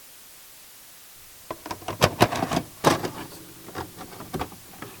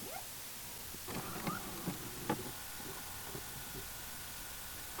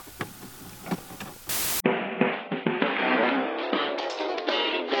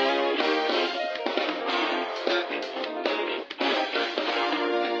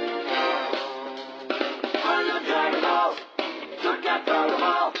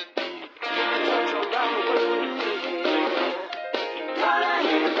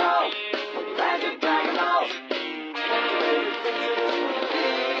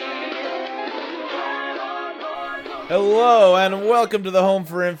Hello, and welcome to the Home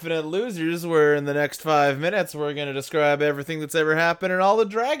for Infinite Losers, where in the next 5 minutes we're going to describe everything that's ever happened in all of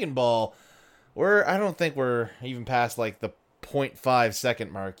Dragon Ball. I don't think we're even past, like, the 0.5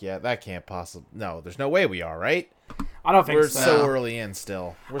 second mark yet. That can't possibly... No, there's no way we are, right? I don't think We're so. so early in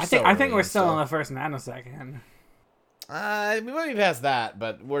still. I think we're still in the first nanosecond. We might be past that,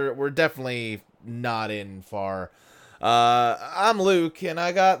 but we're definitely not in far. I'm Luke, and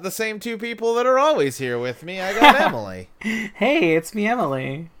I got the same two people that are always here with me. I got Emily. Hey, it's me,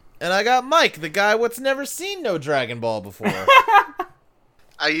 Emily. And I got Mike, the guy what's never seen no Dragon Ball before.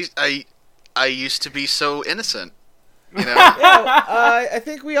 I used to be so innocent, you know. Yeah, I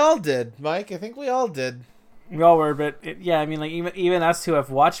think we all did, Mike. I think we all did. We all were, but I mean, like even us who have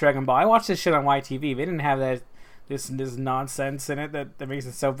watched Dragon Ball, I watched this shit on YTV. They didn't have this nonsense in it that makes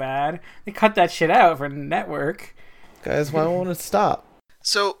it so bad. They cut that shit out for the network. Guys, why won't it stop?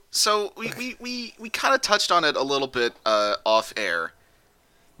 So we kind of touched on it a little bit off air.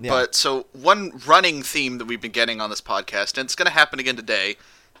 Yeah. But so one running theme that we've been getting on this podcast, and it's going to happen again today,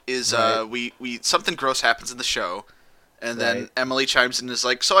 is Right. we something gross happens in the show, and then Right. Emily chimes in and is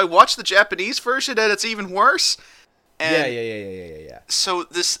like, "So I watched the Japanese version, and it's even worse." And Yeah. so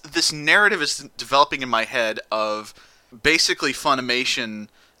this narrative is developing in my head of basically Funimation,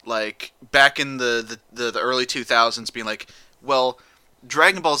 like back in the early 2000s, being like, well,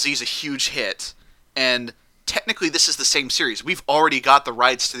 Dragon Ball Z is a huge hit, and technically this is the same series. We've already got the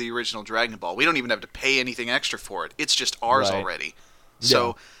rights to the original Dragon Ball. We don't even have to pay anything extra for it. It's just ours Right. already.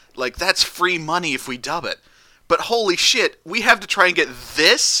 So, like, that's free money if we dub it. But holy shit, we have to try and get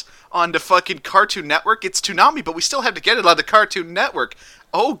this onto fucking Cartoon Network. It's Toonami, but we still have to get it on the Cartoon Network.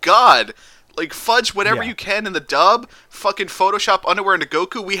 Oh god. Like, fudge whatever Yeah. you can in the dub, fucking Photoshop underwear into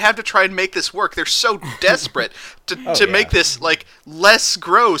Goku. We have to try and make this work. They're so desperate to make this, like, less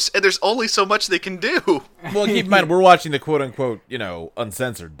gross, and there's only so much they can do. Well, keep in mind, we're watching the quote-unquote,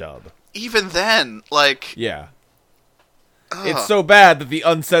 uncensored dub. Even then, like... Yeah. It's so bad that the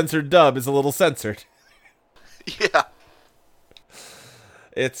uncensored dub is a little censored. Yeah.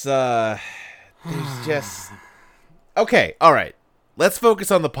 It's, there's just... Okay, alright. Let's focus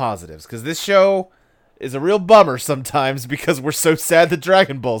on the positives, because this show is a real bummer sometimes because we're so sad that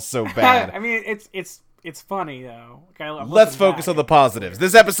Dragon Ball's so bad. I mean, it's funny though. Okay, Let's focus on the positives.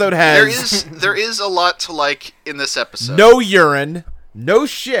 This episode has There is a lot to like in this episode. no urine, no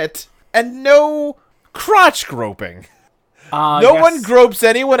shit, and no crotch groping. No one gropes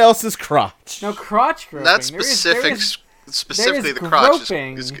anyone else's crotch. No crotch groping. Not specifically the crotch.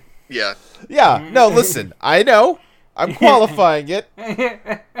 Groping. Yeah. Yeah, no, listen, I know. I'm qualifying it,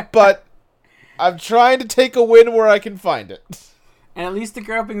 but I'm trying to take a win where I can find it. And at least the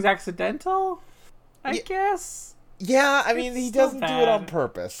groping's accidental, I guess. Yeah, I mean, It's he still doesn't do it on bad.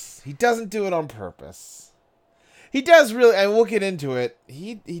 purpose. He doesn't do it on purpose. He does really, and we'll get into it.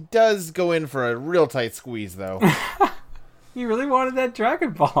 He does go in for a real tight squeeze, though. You really wanted that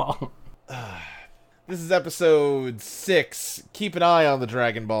Dragon Ball. This is episode 6. Keep an eye on the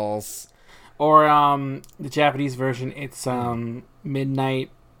Dragon Balls. Or the Japanese version, it's Midnight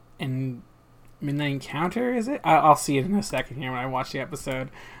Encounter, is it? I'll see it in a second here when I watch the episode.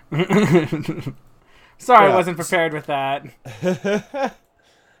 Sorry, Yeah. I wasn't prepared with that.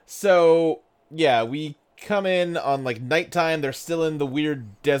 So, yeah, we come in on, like, nighttime. They're still in the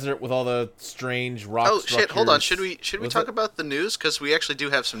weird desert with all the strange rock Oh structures. shit! Hold on. Should we Was talk it- about the news? Because we actually do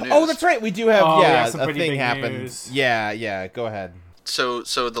have some news. Oh, that's right. We do have, Oh, we have some a pretty thing big happened. news. Yeah, go ahead. So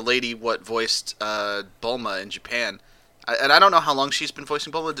the lady what voiced Bulma in Japan, and I don't know how long she's been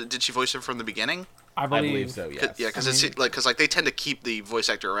voicing Bulma. Did she voice her from the beginning? I I believe. believe so, yes. Yeah, because it's like they tend to keep the voice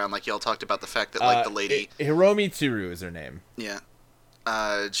actor around. Like y'all talked about the fact that like the lady, Hiromi Tsuru is her name. yeah,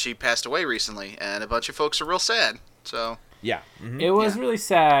 she passed away recently, and a bunch of folks are real sad. So Yeah. Mhm. It was Yeah. really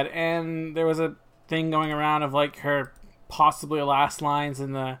sad, and there was a thing going around of like her possibly last lines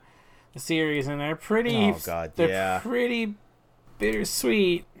in the series, and they're pretty. Oh, God, they're yeah. pretty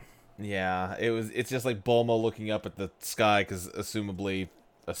bittersweet. Yeah, it's just like Bulma looking up at the sky because assumably,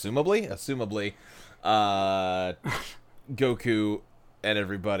 Goku and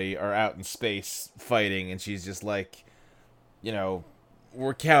everybody are out in space fighting, and she's just like,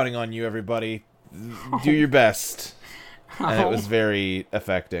 we're counting on you, everybody. Do your best. And it was very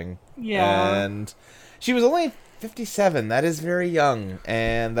affecting. Yeah. And she was only 57. That is very young,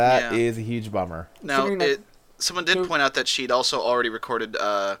 and that is a huge bummer. now Considering that- someone did point out that she'd also already recorded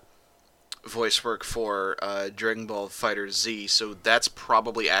voice work for Dragon Ball Fighter Z, so that's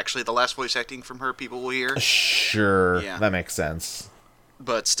probably actually the last voice acting from her people will hear. Sure, Yeah. that makes sense.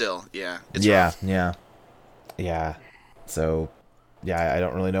 But still, yeah, it's Yeah, rough. yeah. So, yeah, I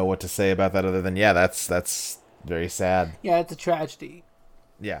don't really know what to say about that other than, yeah, that's Very sad. Yeah, it's a tragedy.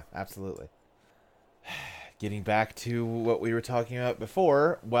 Yeah, absolutely. Getting back to what we were talking about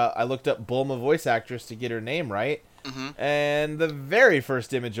before, well, I looked up Bulma voice actress to get her name right, and the very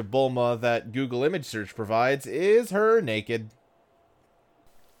first image of Bulma that Google image search provides is her naked.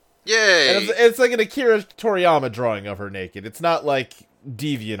 Yay! And it's like an Akira Toriyama drawing of her naked. It's not like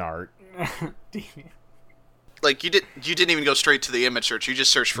DeviantArt. Like, you didn't even go straight to the image search. You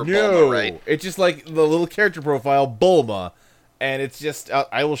just searched for Bulma, right? It's just like the little character profile, Bulma. And it's just,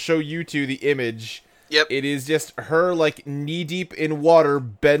 I will show you two the image. Yep. It is just her, like, knee-deep in water,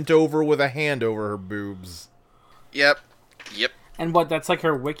 bent over with a hand over her boobs. Yep. And what, that's like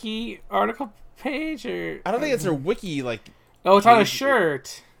her wiki article page? Or I don't think it's her wiki, like... Oh, it's on a page.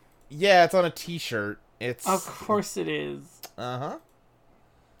 shirt. Yeah, it's on a t-shirt. It's... Of course it is. Uh-huh.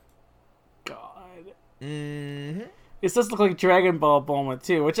 God. Mm-hmm. This does look like Dragon Ball Bulma,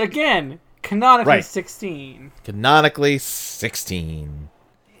 too, which, again, canonically Right. 16. Canonically 16.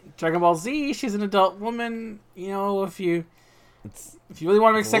 Dragon Ball Z, she's an adult woman. You know, if you It's really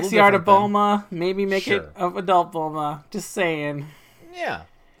want to make a little sexy art of different Bulma, maybe make Sure. it of adult Bulma. Just saying. Yeah.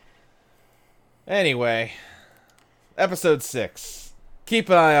 Anyway, episode 6. Keep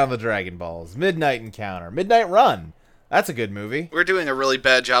an eye on the Dragon Balls. Midnight Encounter. Midnight Run. That's a good movie. We're doing a really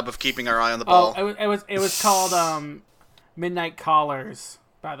bad job of keeping our eye on the ball. Oh, it was called Midnight Callers,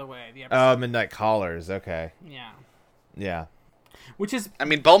 by the way. The episode. Midnight Callers. Okay. Yeah. Yeah. Which is I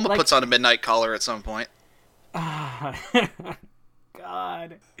mean, Bulma like- puts on a midnight collar at some point. God.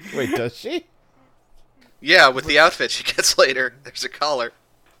 Wait, does she? Yeah, with the outfit she gets later, there's a collar.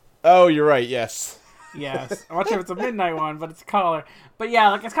 Oh, you're right. Yes. Yes. I'm not sure if it's a midnight one, but it's a collar. But yeah,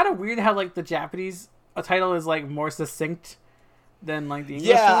 like it's kind of weird how like the Japanese title is like more succinct than like the English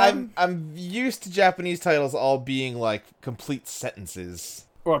Yeah, one. I'm used to Japanese titles all being like complete sentences.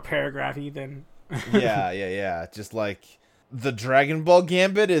 Or a paragraph even. Yeah. Just like the Dragon Ball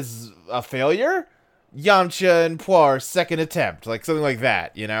Gambit is a failure. Yamcha and Puar second attempt, like something like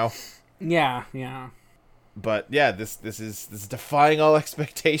that, you know. Yeah. But yeah, this is defying all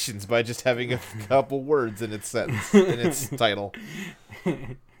expectations by just having a couple words in its sentence in its title.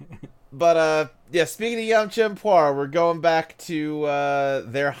 But yeah, speaking of Yamcha and Puar, we're going back to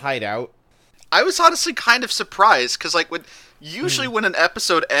their hideout. I was honestly kind of surprised, because like usually when an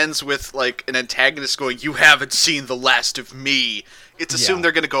episode ends with like an antagonist going, "You haven't seen the last of me," it's assumed Yeah.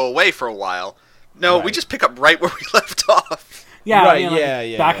 they're going to go away for a while. No, we Right. just pick up right where we left off. Yeah, Right, you know, like,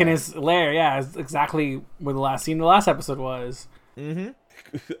 yeah, back in yeah. his lair, yeah, is exactly where the last scene of the last episode was.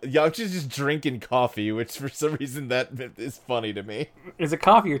 Yamcha's just drinking coffee, which for some reason that is funny to me. Is it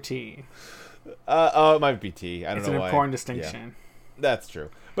coffee or tea? Oh, it might be tea. I don't It's know an why. important Yeah, distinction. that's true.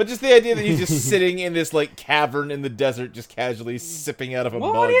 But just the idea that he's just sitting in this like cavern in the desert, just casually sipping out of a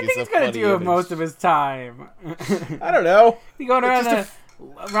Well, mug. what do you is think a he's gonna funny do with image. most of his time? I don't know. He going It's around just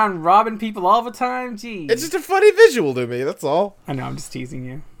around robbing people all the time? Gee. It's just a funny visual to me. That's all. I know, I'm just teasing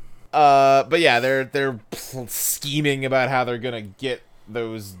you. But yeah, they're scheming about how they're gonna get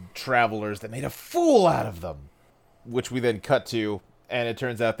those travelers that made a fool out of them, which we then cut to, and it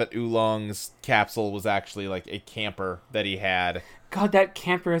turns out that Oolong's capsule was actually like a camper that he had. God, that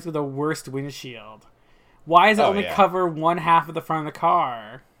camper has the worst windshield. Why does it Oh, only yeah. cover one half of the front of the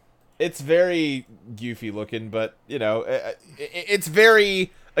car? It's very goofy looking, but you know, it's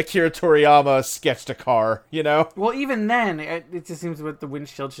very Akira Toriyama sketched a car. You know. Well, even then, it just seems that the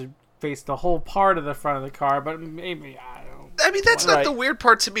windshield should face the whole part of the front of the car, but maybe, I don't. I mean, that's not Right. the weird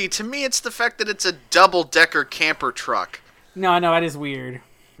part to me. To me, it's the fact that it's a double-decker camper truck. No, that is weird.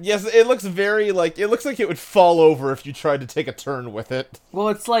 Yes, it looks very like it looks like it would fall over if you tried to take a turn with it. Well,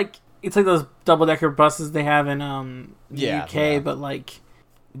 it's like those double-decker buses they have in the Yeah, UK, yeah. but like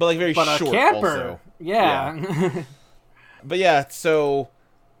Very a short. camper. Also. Yeah. But yeah, so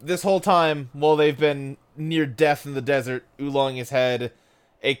this whole time while they've been near death in the desert, Oolong has had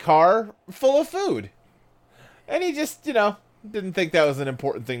a car full of food, and he just didn't think that was an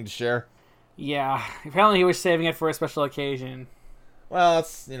important thing to share. Yeah. Apparently he was saving it for a special occasion. Well,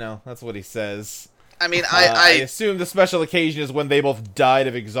 that's what he says. I mean, I I assume the special occasion is when they both died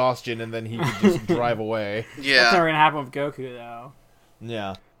of exhaustion, and then he could just drive away. That's yeah. never gonna happen with Goku though.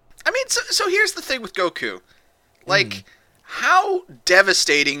 Yeah. I mean, so here's the thing with Goku. Like, how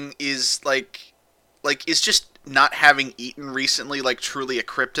devastating is, is just not having eaten recently, like, truly a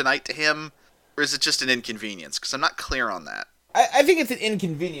kryptonite to him? Or is it just an inconvenience? Because I'm not clear on that. I think it's an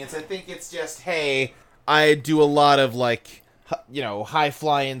inconvenience. I think it's just, hey, I do a lot of,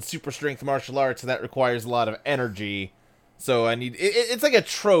 high-flying, super-strength martial arts, and that requires a lot of energy. So I need... It's like a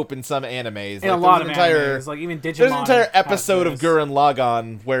trope in some animes. In a lot of animes, like even Digimon. There's an entire has episode of this. Gurren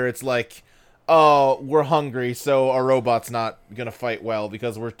Lagann where it's like, oh, we're hungry, so our robot's not gonna fight well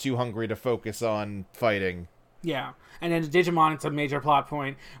because we're too hungry to focus on fighting. Yeah, and then Digimon, it's a major plot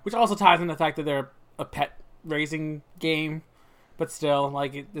point, which also ties into the fact that they're a pet raising game, but still,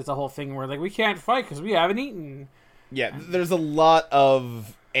 like, it's a whole thing where, like, we can't fight because we haven't eaten. Yeah, there's a lot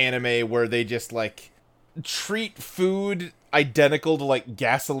of anime where they just, like, treat food identical to, like,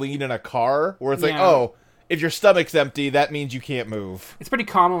 gasoline in a car, where it's like, oh, if your stomach's empty, that means you can't move. It's pretty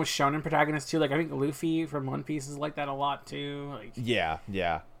common with shonen protagonists, too. Like, I think Luffy from One Piece is like that a lot, too. Like, yeah.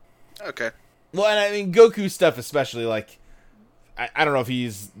 Okay. Well, and I mean, Goku stuff especially, like, I don't know if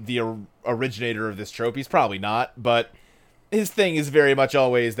he's the originator of this trope. He's probably not, but his thing is very much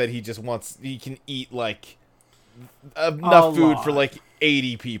always that he can eat, like, enough food for, like,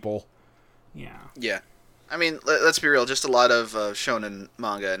 80 people. Yeah. Yeah. I mean, let's be real. Just a lot of shonen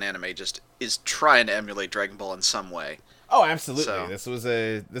manga and anime just is trying to emulate Dragon Ball in some way. Oh, absolutely.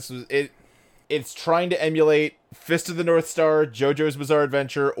 So. It's trying to emulate Fist of the North Star, JoJo's Bizarre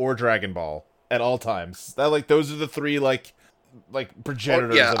Adventure, or Dragon Ball at all times. Those are the three like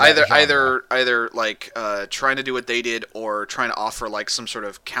progenitors. Yeah, of that genre. either like trying to do what they did or trying to offer like some sort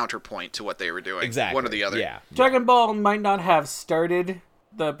of counterpoint to what they were doing. Exactly. One or the other. Yeah. Dragon Ball might not have started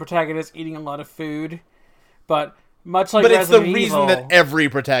the protagonist eating a lot of food, but much like it's the Resident reason Evil, that every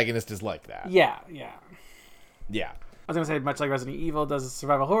protagonist is like that. Yeah. Yeah. I was gonna say, much like Resident Evil does the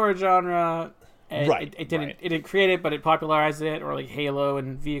survival horror genre. Right. It didn't create it, but it popularized it, or like Halo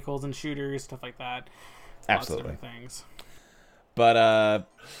and vehicles and shooters, stuff like that. Absolutely. Lots of different things. But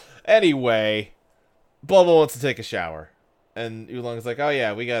anyway, Bulma wants to take a shower, and Oolong's like, "Oh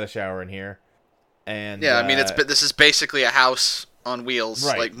yeah, we got a shower in here." And yeah, I mean, this is basically a house on wheels,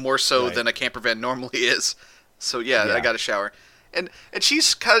 right, like more so right. than a camper van normally is. So yeah, I got a shower, and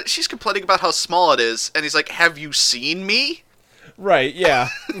she's complaining about how small it is, and he's like, "Have you seen me?" Right, yeah.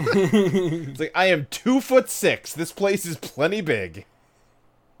 It's like, I am 2'6". This place is plenty big.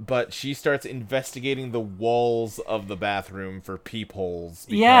 But she starts investigating the walls of the bathroom for peepholes.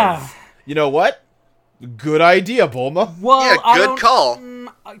 Yeah. You know what? Good idea, Bulma. Well, yeah, good call.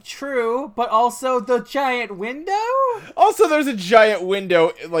 True, but also the giant window? Also, there's a giant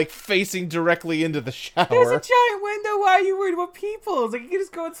window, like, facing directly into the shower. There's a giant window. Why are you worried about people? Like, you can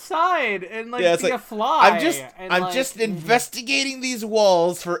just go inside and, like, see a fly. I'm just investigating these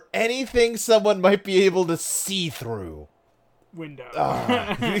walls for anything someone might be able to see through. Window.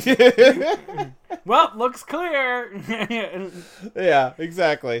 Ah. Well, looks clear. Yeah,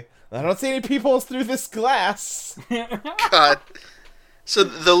 exactly. I don't see any peepholes through this glass. God. So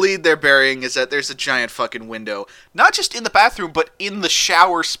the lead they're burying is that there's a giant fucking window, not just in the bathroom, but in the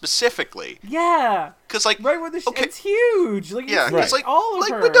shower specifically. Yeah. Because like right where it's huge. Like yeah, because like all of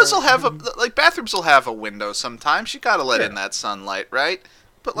like her. windows will have bathrooms will have a window sometimes. You gotta let in that sunlight, right?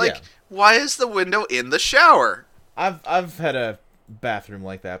 But like, why is the window in the shower? I've had a bathroom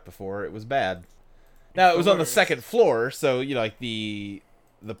like that before. It was bad. Now it was on the second floor, so you know, like the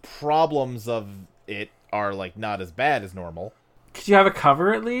problems of it are like not as bad as normal. Could you have a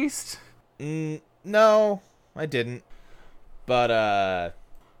cover at least? No, I didn't. But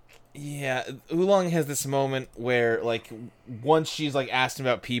yeah, Oolong has this moment where like once she's like asked him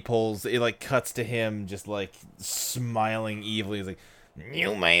about peepholes, it like cuts to him just like smiling evilly. He's like,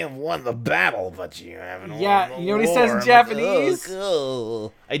 "You may have won the battle, but you haven't won the war." You know what he says in Japanese? Like,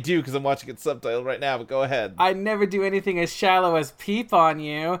 oh. I do, because I'm watching it subtitled right now, but go ahead. I'd never do anything as shallow as peep on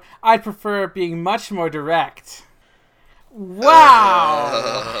you. I'd prefer being much more direct. Wow!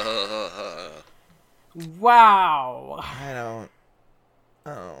 Wow! I don't...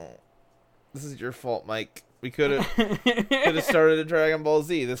 Oh. This is your fault, Mike. We could have started a Dragon Ball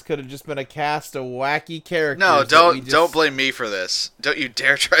Z. This could have just been a cast of wacky characters. No, don't blame me for this. Don't you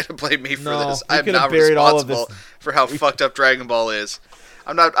dare try to blame me for this. I'm not responsible for how fucked up Dragon Ball is.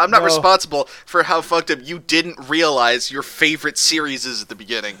 I'm not responsible for how fucked up you didn't realize your favorite series is at the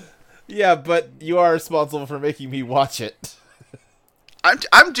beginning. Yeah, but you are responsible for making me watch it.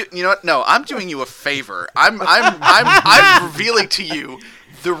 You know what? No, I'm doing you a favor. I'm revealing to you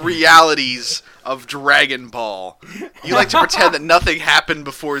the realities of Dragon Ball. You like to pretend that nothing happened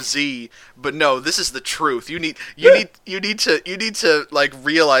before Z, but no, this is the truth. You need to like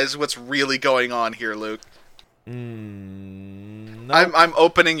realize what's really going on here, Luke. Nope. I'm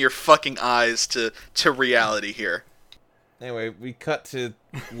opening your fucking eyes to reality here. Anyway, we cut to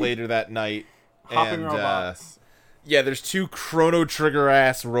later that night. Hopping and, robots. Yeah, there's two Chrono Trigger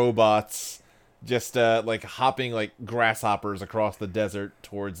ass robots just like hopping like grasshoppers across the desert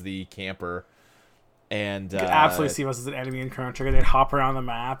towards the camper. And you could absolutely see us as an enemy in Chrono Trigger. They'd hop around the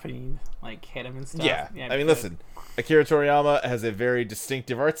map and you'd, like hit them and stuff. Yeah, I mean, listen, Akira Toriyama has a very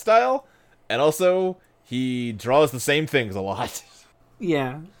distinctive art style, And also, he draws the same things a lot.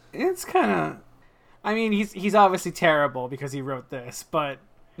 Yeah, it's kind of. I mean, he's obviously terrible because he wrote this, but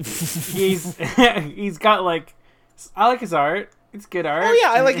he's got like. I like his art. It's good art. Oh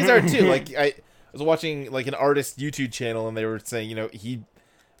yeah, I like his art too. Like I was watching like an artist YouTube channel, and they were saying, he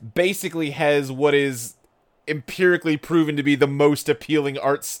basically has what is empirically proven to be the most appealing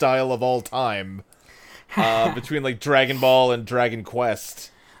art style of all time, between like Dragon Ball and Dragon Quest.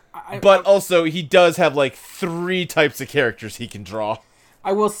 But also, he does have like 3 types of characters he can draw.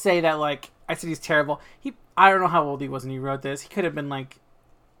 I will say that, like, I said he's terrible. I don't know how old he was when he wrote this. He could have been like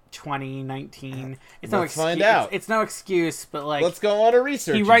 20, 19. Let's find out. It's no excuse, but like, let's go on a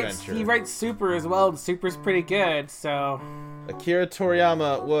research adventure. He writes Super as well, and Super's pretty good. So Akira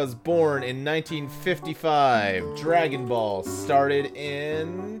Toriyama was born in 1955. Dragon Ball started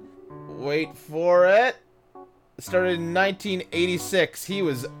in. Wait for it. Started in 1986. He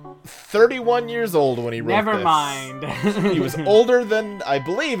was 31 years old when he wrote Never this. mind. He was older than, I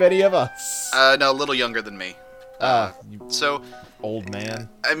believe, any of us. No, a little younger than me. You So, old man.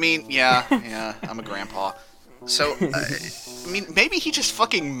 I mean, yeah, I'm a grandpa. So, I mean, maybe he just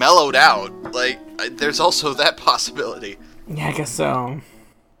fucking mellowed out. Like, there's also that possibility. Yeah, I guess so.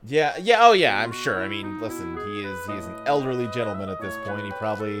 Yeah, oh yeah, I'm sure. I mean, listen, he is an elderly gentleman at this point. He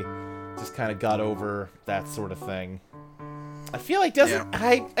probably just kind of got over that sort of thing. I feel like I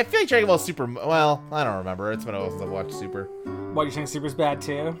feel like Dragon Ball Super. Well, I don't remember. It's been a while since I've watched Super. What, you think Super's bad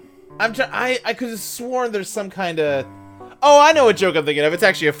too? I could have sworn there's some kind of. Oh, I know what joke I'm thinking of. It's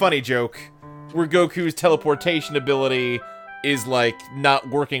actually a funny joke, where Goku's teleportation ability is like not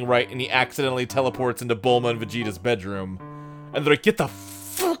working right, and he accidentally teleports into Bulma and Vegeta's bedroom, and they're like, "Get the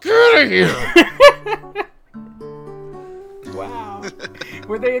fuck out of here!" Wow.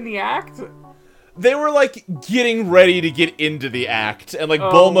 Were they in the act? They were like getting ready to get into the act, and like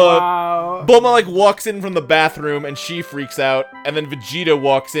Wow. Bulma like walks in from the bathroom, and she freaks out, and then Vegeta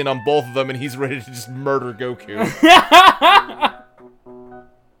walks in on both of them, and he's ready to just murder Goku.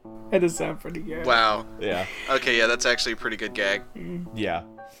 That does sound pretty good. Wow. Yeah, Okay, yeah, that's actually a pretty good gag. yeah.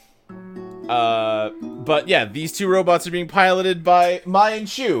 But yeah, these 2 robots are being piloted by Mai and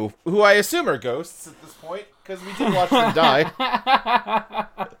Shu, who I assume are ghosts at this point, because we did watch them die.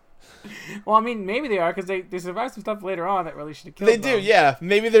 Well, I mean, maybe they are, because they survived some stuff later on that really should have killed They them. do, yeah.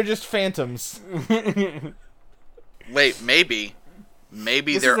 Maybe they're just phantoms. Wait, maybe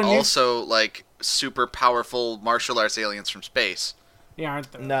This they're is a new- also, like, super powerful martial arts aliens from space. Yeah,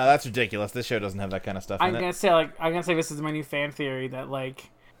 aren't they? No, that's ridiculous. This show doesn't have that kind of stuff I'm in it. gonna say this is my new fan theory that like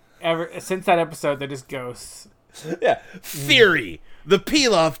ever since that episode they're just ghosts. Yeah. Theory. The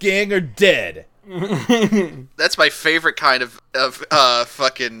Pilaf gang are dead. That's my favorite kind of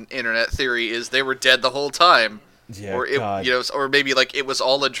fucking internet theory is they were dead the whole time. Yeah, Or God. or maybe like it was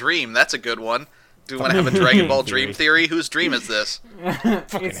all a dream. That's a good one. Do we want to have a Dragon Ball dream theory? Whose dream is this?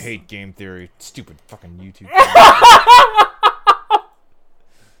 Fucking hate game theory. Stupid fucking YouTube.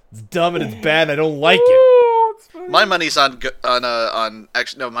 It's dumb and it's bad and I don't like it. My money's on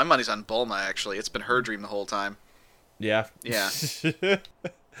actually no, my money's on Bulma actually. It's been her dream the whole time. Yeah. Yeah.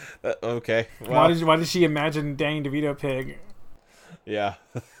 Okay. Well, Why did she imagine Danny DeVito pig? yeah.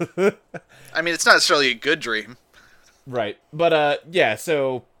 I mean, it's not necessarily a good dream. Right. But yeah,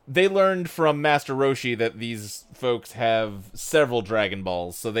 so they learned from Master Roshi that these folks have several Dragon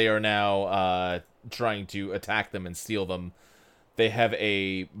Balls, so they are now trying to attack them and steal them. They have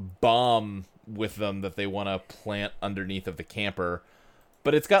a bomb with them that they want to plant underneath of the camper.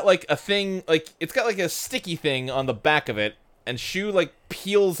 But it's got like a thing, like it's got like a sticky thing on the back of it, and Shu like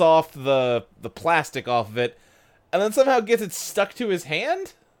peels off the plastic off of it, and then somehow gets it stuck to his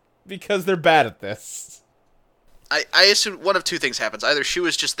hand because they're bad at this. I assume one of two things happens. Either Shu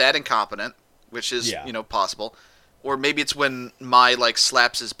is just that incompetent, which is, Yeah. possible, or maybe it's when Mai, like,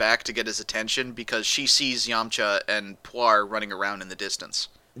 slaps his back to get his attention because she sees Yamcha and Puar running around in the distance.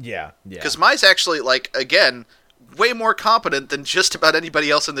 Yeah, yeah. Because Mai's actually, like, again, way more competent than just about anybody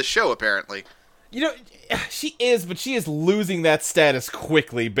else in the show, apparently. You know, she is, but she is losing that status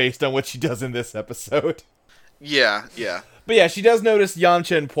quickly based on what she does in this episode. Yeah, yeah. But yeah, she does notice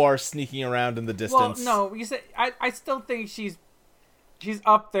Yamcha and Puar sneaking around in the Well, distance. no, you said I still think she's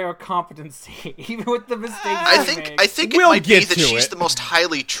up there competency, even with the mistakes. I she think makes. it We'll might be get that to she's it. the most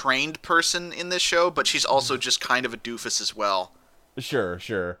highly trained person in this show, but she's also just kind of a doofus as well. Sure.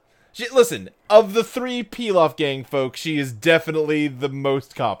 Listen, of the 3 Pilaf gang folks, she is definitely the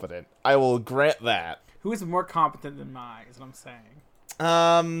most competent. I will grant that. Who is more competent than Mai? Is what I'm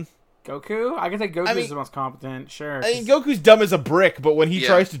saying. Goku? I can say Goku's mean- the most competent. Sure. I mean, Goku's dumb as a brick, but when he Yeah.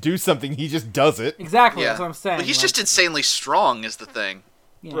 tries to do something, he just does it. Exactly. Yeah. That's what I'm saying. But he's like- just insanely strong, is the thing.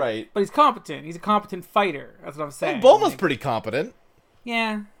 Yeah. Right. But he's competent. He's a competent fighter. That's what I'm saying. Bulma's Like, pretty competent.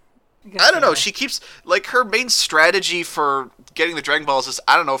 Yeah. guess I don't know. so. She keeps like her main strategy for getting the Dragon Balls is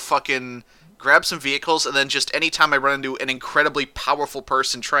I don't know, fucking grab some vehicles and then just anytime I run into an incredibly powerful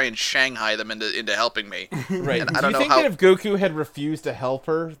person, try and Shanghai them into helping me. Right. And Do I don't you know think how. that if Goku had refused to help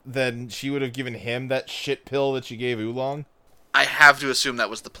her, then she would have given him that shit pill that she gave Oolong? I have to assume that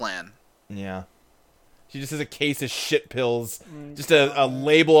was the plan. Yeah. She just has a case of shit pills. Just a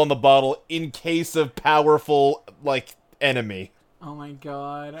label on the bottle in case of powerful, like, enemy. Oh my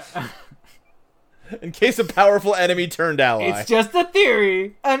god. In case a powerful enemy turned ally. It's just a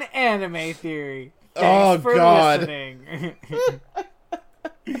theory. An anime theory. Oh, Thanks for God. listening.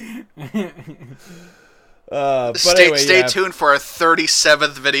 But Stay anyway, yeah. tuned for our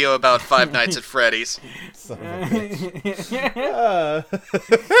 37th video about Five Nights at Freddy's. Son of a bitch.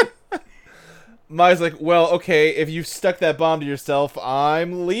 Mai's like, well, okay, if you stuck that bomb to yourself,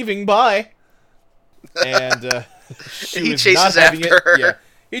 I'm leaving, bye. And she He was chases not having after her. Yeah.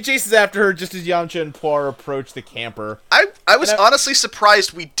 He chases after her just as Yamcha and Poir approach the camper. I was honestly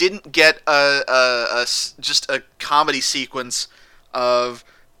surprised we didn't get just a comedy sequence of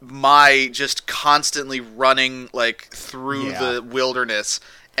Mai just constantly running like through the wilderness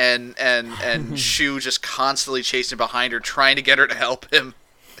and Shu just constantly chasing behind her trying to get her to help him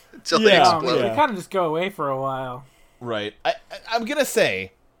until they Yeah. explode. They kind of just go away for a while. Right. I'm gonna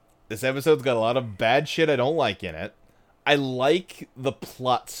say, this episode's got a lot of bad shit I don't like in it. I like the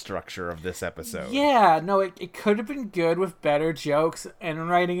plot structure of this episode. Yeah, no, it could have been good with better jokes and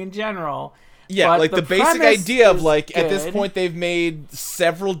writing in general. Yeah, but like the basic premise idea of is like at this good. point they've made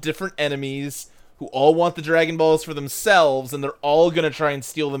several different enemies who all want the Dragon Balls for themselves, and they're all gonna try and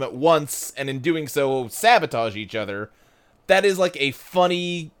steal them at once, and in doing so sabotage each other. That is like a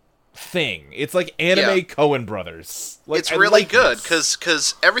funny thing. It's like anime Yeah. Coen Brothers. Like, It's I really like good this.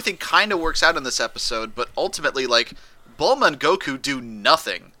 because everything kind of works out in this episode, but ultimately like Bulma and Goku do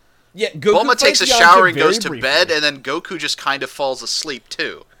nothing. Yeah, Goku Bulma takes a fights Yamcha shower and very goes to briefly. bed, and then Goku just kind of falls asleep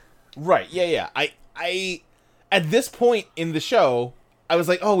too. Right, yeah. I at this point in the show, I was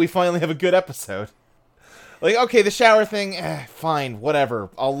like, oh, we finally have a good episode. Like, okay, the shower thing, fine, whatever.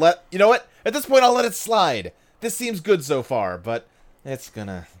 You know what? At this point, I'll let it slide. This seems good so far, but it's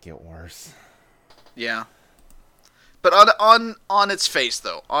gonna get worse. Yeah. But on its face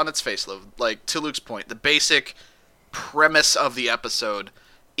though, like to Luke's point, the basic premise of the episode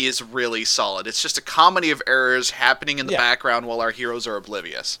is really solid. It's just a comedy of errors happening in the Yeah. background while our heroes are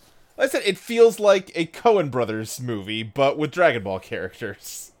oblivious. Like I said, it feels like a Coen Brothers movie, but with Dragon Ball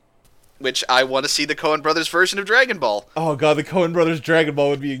characters. Which I want to see the Coen Brothers version of Dragon Ball. Oh god, the Coen Brothers Dragon Ball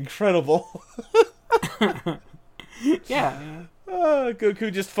would be incredible. Yeah.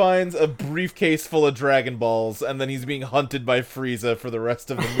 Goku just finds a briefcase full of Dragon Balls, and then he's being hunted by Frieza for the rest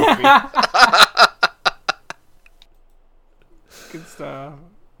of the movie. Good stuff.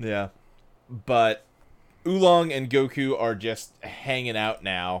 Yeah. But Oolong and Goku are just hanging out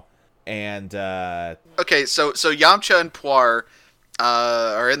now, and Okay, so Yamcha and Poir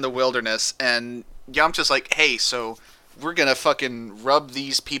are in the wilderness, and Yamcha's like, hey, so we're gonna fucking rub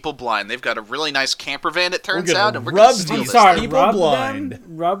these people blind. They've got a really nice camper van, it turns gonna out, and we're rub gonna steal I'm these this sorry, thing. people rub blind. them?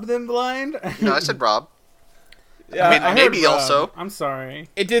 Rub them blind? No, I said Rob. yeah, I mean, heard maybe Rob. also. I'm sorry.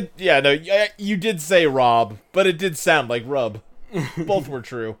 It did. Yeah, no, you did say Rob, but it did sound like Rub. Both were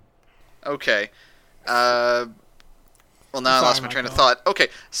true. Okay. Well, now I lost my train of thought. Okay,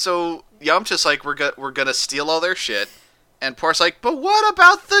 so Yamcha's like, we're gonna steal all their shit, and Poir's like, but what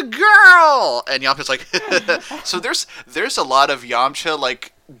about the girl? And Yamcha's like, so there's a lot of Yamcha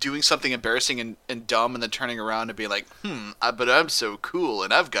like doing something embarrassing and dumb, and then turning around and being like, but I'm so cool,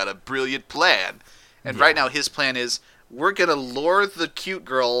 and I've got a brilliant plan. And right now his plan is we're gonna lure the cute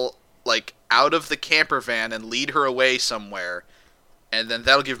girl like out of the camper van and lead her away somewhere. And then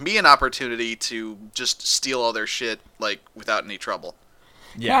that'll give me an opportunity to just steal all their shit, like, without any trouble.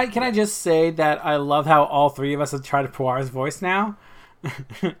 Yeah. Can I just say that I love how all three of us have tried Poir's voice now?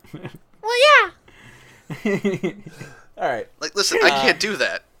 Well, yeah. All right. Like, listen, I can't do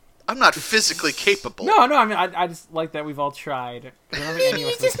that. I'm not physically capable. No, I mean, I just like that we've all tried.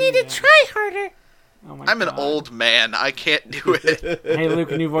 You just need to try harder. Oh my I'm an God. old man. I can't do it. Hey,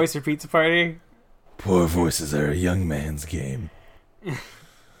 Luke, new voice for Pizza Party? Poor voices are a young man's game.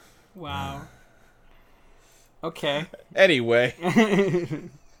 Wow. Okay. Anyway,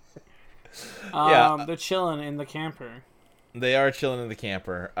 Yeah. They're chilling in the camper. they are chilling in the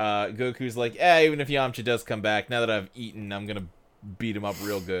camper. Goku's like, even if Yamcha does come back, now that I've eaten, I'm gonna beat him up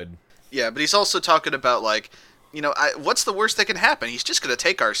real good. Yeah, but he's also talking about, like, what's the worst that can happen? He's just going to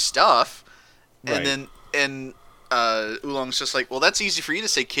take our stuff. Right. And then, Oolong's just like, well, that's easy for you to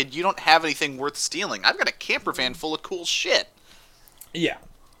say, kid. You don't have anything worth stealing. I've got a camper van full of cool shit. Yeah.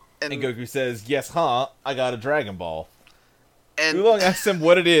 And Goku says, yes, huh? I got a Dragon Ball. And Oolong asks him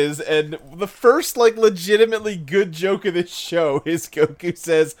what it is, and the first, like, legitimately good joke of this show is Goku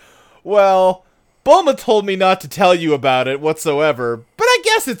says, well, Bulma told me not to tell you about it whatsoever, but I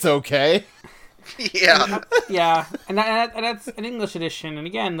guess it's okay. yeah. Yeah, and that's an English edition. And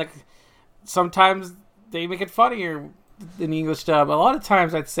again, like sometimes they make it funnier in the English dub. A lot of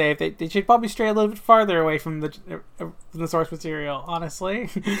times, I'd say they should probably stray a little bit farther away from the source material. Honestly,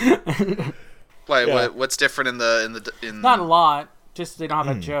 Why? Yeah. What's different in not a lot. Just they don't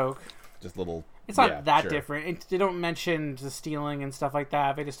have a joke. Just little... It's not yeah, that sure. different. They don't mention the stealing and stuff like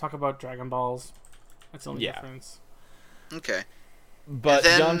that. They just talk about Dragon Balls. That's the only Yeah. difference. Okay. But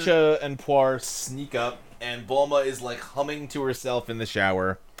And then- Yamcha and Puar sneak up, and Bulma is, like, humming to herself in the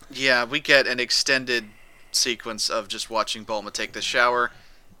shower. Yeah, we get an extended sequence of just watching Bulma take the shower.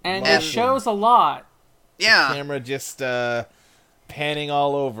 And And- it shows a lot. Yeah. Camera just, panning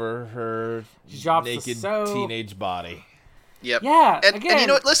all over her She drops the naked soap. teenage body. Yep. Yeah, And again. you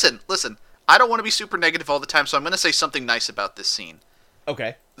know what? Listen. I don't want to be super negative all the time, so I'm going to say something nice about this scene.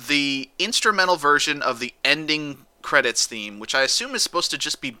 Okay. The instrumental version of the ending credits theme, which I assume is supposed to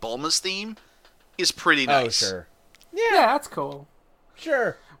just be Bulma's theme, is pretty nice. Oh, sure. Yeah, that's cool.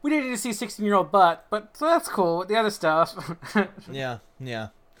 Sure. We didn't need to see 16-year-old butt, but that's cool with the other stuff. Yeah. The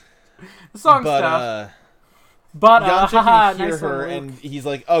song But, stuff. But, Yamcha haha, can hear nice her, one, Luke. and he's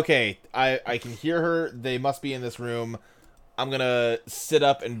like, okay, I can hear her. They must be in this room. I'm going to sit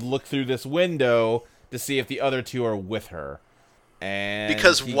up and look through this window to see if the other two are with her. And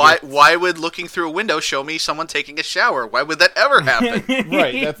Because he why gets- why would looking through a window show me someone taking a shower? Why would that ever happen?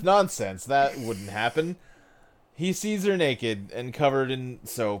 Right, that's nonsense. That wouldn't happen. He sees her naked and covered in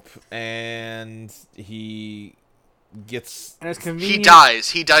soap, and he gets... And it's He convenient. dies.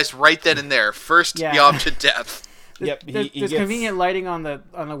 He dies right then and there. First Yeah. Yamcha death. Yep, There's he gets... convenient lighting on the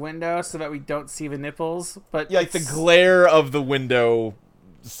window so that we don't see the nipples, but Yeah, like the it's- glare of the window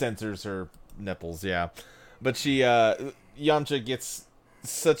censors her nipples, yeah. But Yamcha gets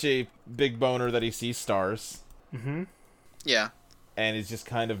such a big boner that he sees stars, Yeah. and is just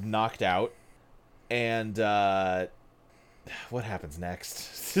kind of knocked out. And, what happens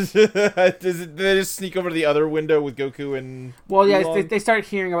next? Do they just sneak over to the other window with Goku and... Well, yeah, Oolong? they start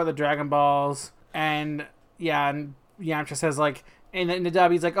hearing about the Dragon Balls, and yeah, and Yamcha says like in the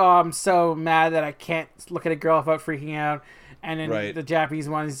dub, he's like, "Oh, I'm so mad that I can't look at a girl without freaking out." And in Right. the Japanese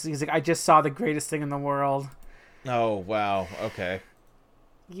one, he's like, "I just saw the greatest thing in the world." Oh, wow, okay.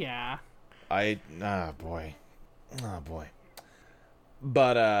 Yeah, Boy.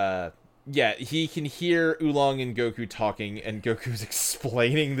 But, yeah, he can hear Oolong and Goku talking, and Goku's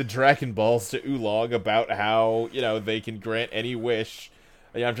explaining the Dragon Balls to Oolong about how, they can grant any wish.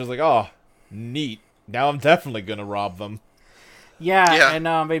 And I'm just like, oh, neat. Now I'm definitely gonna rob them. yeah, and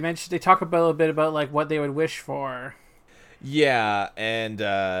they talk a little bit about like what they would wish for. Yeah, and,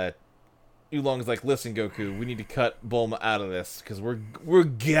 Oolong's like, listen, Goku, we need to cut Bulma out of this, because we're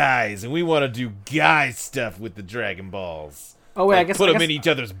guys, and we want to do guy stuff with the Dragon Balls. Oh wait, Like, I guess put I them guess, in each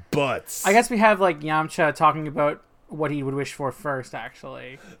other's butts. I guess we have like Yamcha talking about what he would wish for first.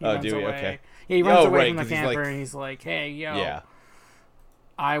 Actually, he Oh, runs do we? away. Okay. Yeah, he runs Oh, away right, from the 'cause he's camper, like- and he's like, "Hey, yo, Yeah.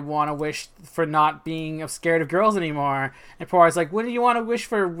 I want to wish for not being scared of girls anymore." And Poirot's like, "What do you want to wish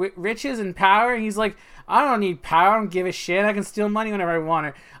for? Riches and power?" And he's like, "I don't need power. I don't give a shit. I can steal money whenever I want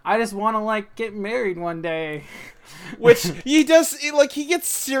it. I just want to like get married one day." Which he does, he gets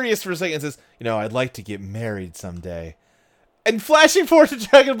serious for a second and says, I'd like to get married someday. And flashing forward to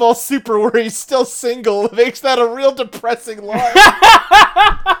Dragon Ball Super, where he's still single, makes that a real depressing line.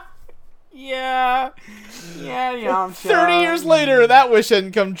 Yeah, Yamcha. 30 years later, that wish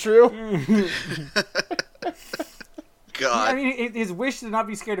hadn't come true. God. I mean, his wish to not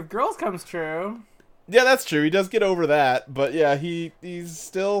be scared of girls comes true. Yeah, that's true. He does get over that, but yeah, he's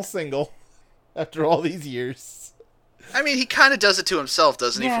still single after all these years. I mean, he kind of does it to himself,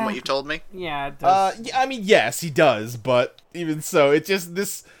 doesn't he, Yeah. from what you've told me? Yeah, it does. Yeah, I mean, yes, he does, but even so, it's just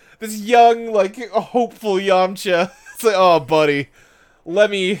this young, hopeful Yamcha. It's like, oh, buddy,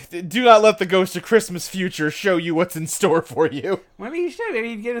 do not let the Ghost of Christmas Future show you what's in store for you. Maybe he should. Maybe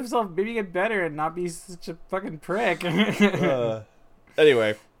he'd get better and not be such a fucking prick.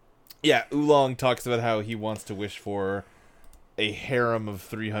 Anyway, yeah, Oolong talks about how he wants to wish for a harem of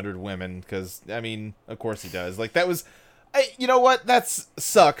 300 women, because, I mean, of course he does. That was... you know what? That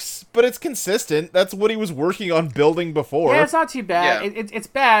sucks, but it's consistent. That's what he was working on building before. Yeah, it's not too bad. Yeah. It's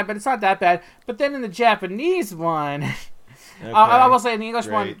bad, but it's not that bad. But then in the Japanese one, I will say in the English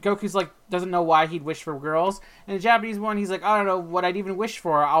one, Great. Goku's like doesn't know why he'd wish for girls. In the Japanese one, he's like, I don't know what I'd even wish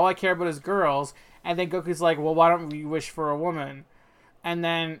for. All I care about is girls. And then Goku's like, well, why don't you wish for a woman? And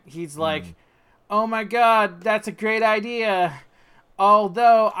then he's like, oh my god, that's a great idea.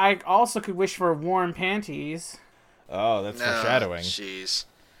 Although I also could wish for warm panties. Oh, that's foreshadowing. Jeez.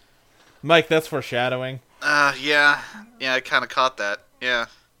 Mike, that's foreshadowing. Yeah, I kind of caught that. Yeah.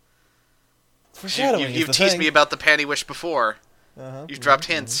 Foreshadowing. You've teased me about the panty wish before. You've dropped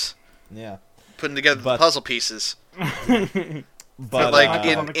hints, Yeah. putting together the puzzle pieces. But But like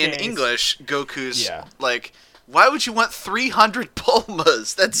on the in case. English, Goku's Yeah. like, why would you want 300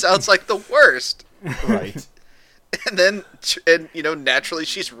 Bulmas? That sounds like the worst. right. And then, naturally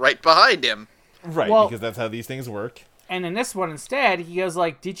she's right behind him. Right, Well- because that's how these things work. And in this one instead, he goes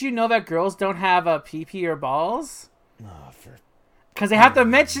like, did you know that girls don't have a pee-pee or balls? Oh, Because they have to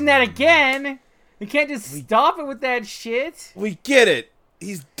mention that again. You can't just stop it with that shit. we get it.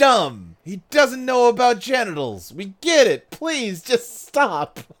 He's dumb. He doesn't know about genitals. We get it. Please, just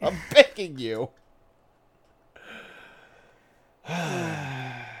stop. I'm begging you.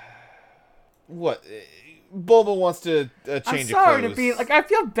 What? Bulma wants to change I'm of sorry to clothes. be like, I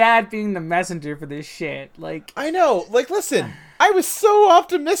feel bad being the messenger for this shit. Like, I know. Like, listen. I was so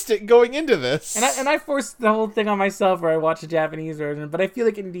optimistic going into this. and I forced the whole thing on myself where I watched the Japanese version, but I feel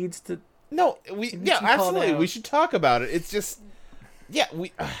like it needs to. No, needs to be called absolutely. out. We should talk about it. It's just,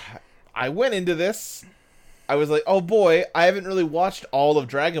 I went into this. I was like, oh boy, I haven't really watched all of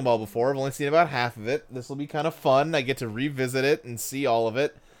Dragon Ball before. I've only seen about half of it. This will be kind of fun. I get to revisit it and see all of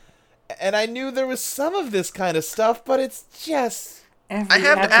it. And I knew there was some of this kind of stuff, but it's just. I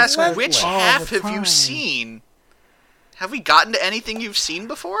have to ask, episode which all half the have you time. seen? Have we gotten to anything you've seen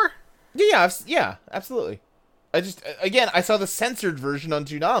before? Yeah, absolutely. I saw the censored version on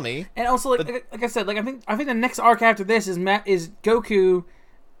Toonami. And also, like I said, like I think the next arc after this is Goku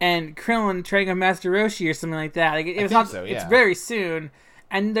and Krillin training with Master Roshi or something like that. Like I think so, yeah. It's very soon,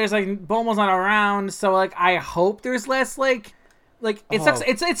 and there's like Bulma's not around, so like I hope there's less like it sucks.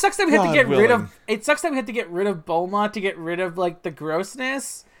 It sucks that we had to God get rid willing. of. It sucks that we had to get rid of Bulma to get rid of like the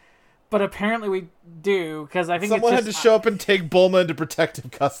grossness. But apparently we do, because I think Someone it's had just, to show up and take Bulma into protective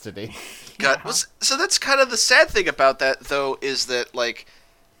custody. God, so that's kind of the sad thing about that, though, is that, like,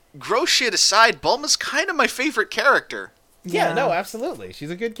 gross shit aside, Bulma's kind of my favorite character. Yeah, no, absolutely. She's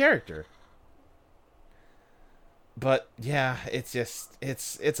a good character. But yeah, it's just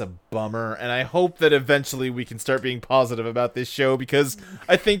it's a bummer, and I hope that eventually we can start being positive about this show, because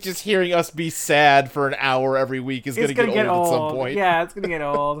I think just hearing us be sad for an hour every week is it's going to gonna get old at some point. Yeah, it's gonna get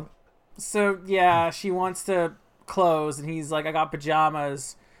old. So yeah, she wants to clothes, and he's like, I got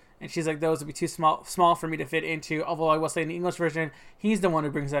pajamas, and she's like, those would be too small for me to fit into. Although I will say in the English version, he's the one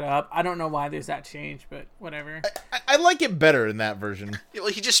who brings that up. I don't know why there's that change, but whatever. I like it better in that version. Well,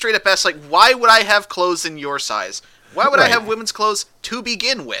 he just straight up asks, like, why would I have clothes in your size? Why would I Right. have women's clothes to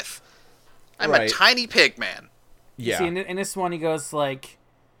begin with? I'm a Right. tiny pig man. Yeah. See, in this one, he goes like,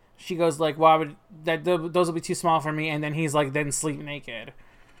 she goes like, why would those will be too small for me? And then he's like, then sleep naked.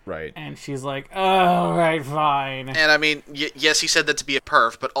 Right. And she's like, oh, right, fine. And I mean, yes, he said that to be a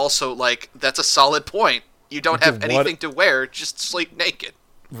perv, but also, like, that's a solid point. You don't have What- anything to wear, just sleep naked.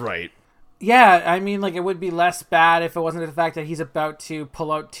 Right. Yeah, I mean, like, it would be less bad if it wasn't the fact that he's about to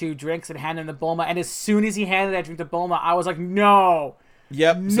pull out 2 drinks and hand them to Bulma. And as soon as he handed that drink to Bulma, I was like, no,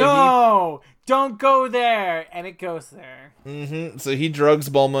 Yep. no, don't go there. And it goes there. So he drugs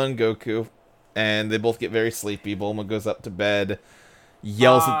Bulma and Goku, and they both get very sleepy. Bulma goes up to bed,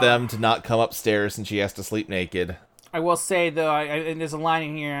 yells at them to not come upstairs, and she has to sleep naked. I will say, though, and there's a line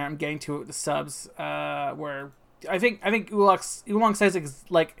in here, I'm getting to it with the subs, where I think Oolong says,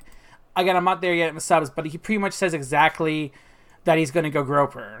 like, again, I'm not there yet in the subs, but he pretty much says exactly that he's going to go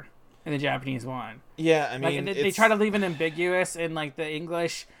grope her in the Japanese one. Yeah, I mean, Like, they try to leave it ambiguous in, like, the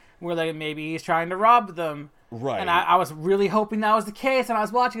English, where, like, maybe he's trying to rob them. Right. And I was really hoping that was the case, and I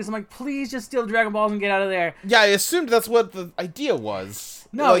was watching this, I'm like, please just steal Dragon Balls and get out of there. Yeah, I assumed that's what the idea was.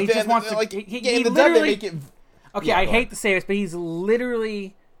 No, Like, he just wants to... like, he in the dub, literally... they make it. Okay, Yeah, I go hate ahead. to say this, but he's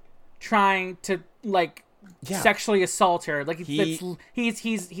literally trying to, like, Yeah. sexually assault her. Like, he's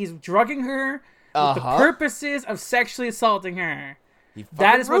drugging her with the Uh-huh. purposes of sexually assaulting her. He That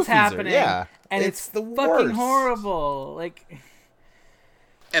fucking is what's roofies her, happening. Yeah, And it's the fucking worst. horrible. Like,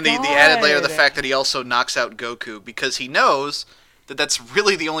 And the added layer of the God. fact that he also knocks out Goku, because he knows that that's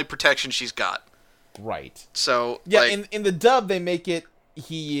really the only protection she's got. Right. So, Yeah, like, in the dub, they make it.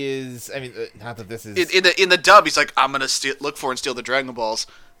 He is. I mean, not that this is. in the dub, he's like, I'm gonna look for and steal the Dragon Balls,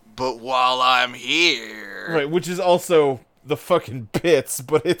 but while I'm here, Right, which is also the fucking bits,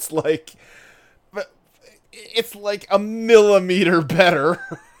 but it's like, but it's like a millimeter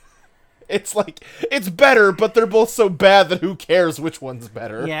better. It's like, it's better, but they're both so bad that who cares which one's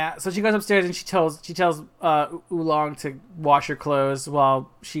better. Yeah, so she goes upstairs and she tells Oolong to wash her clothes while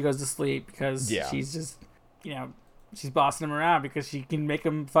she goes to sleep because she's just, she's bossing him around because she can make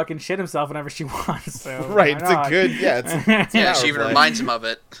him fucking shit himself whenever she wants. So right, it's a good, it's she even reminds him of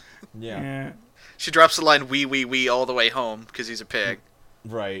it. Yeah. She drops the line wee all the way home because he's a pig.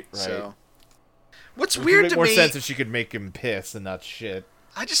 Right. So, what's Which weird would make to more me... sense if she could make him piss and not shit.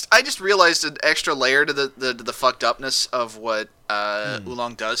 I just realized an extra layer to the fucked upness of what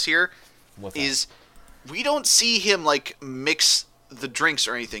Oolong does here. What's is we don't see him like mix the drinks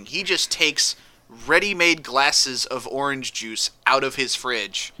or anything. He just takes ready-made glasses of orange juice out of his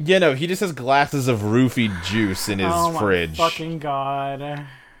fridge. Yeah, no, he just has glasses of roofied juice in his fridge. Oh my fucking god.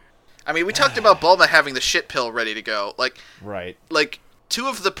 I mean, we talked about Bulma having the shit pill ready to go. Right. Like, two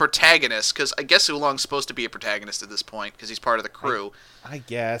of the protagonists, because I guess Oolong's supposed to be a protagonist at this point, because he's part of the crew. I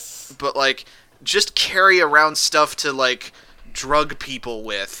guess. But, like, just carry around stuff to, like, drug people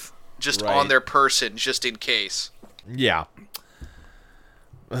with, just on their person, just in case. Yeah.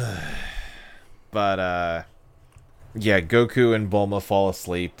 But, yeah, Goku and Bulma fall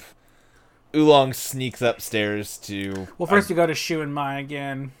asleep. Oolong sneaks upstairs to... Well, first we go to Shu and Mai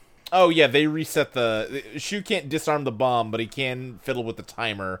again. Oh, yeah, they reset the... Shu can't disarm the bomb, but he can fiddle with the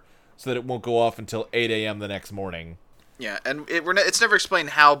timer so that it won't go off until 8 a.m. the next morning. Yeah, and it's never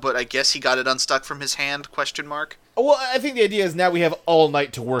explained how, but I guess he got it unstuck from his hand, ? Well, I think the idea is now we have all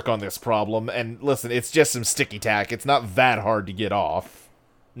night to work on this problem, and listen, it's just some sticky tack. It's not that hard to get off,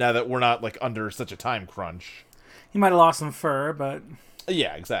 now that we're not, like, under such a time crunch. He might have lost some fur, but...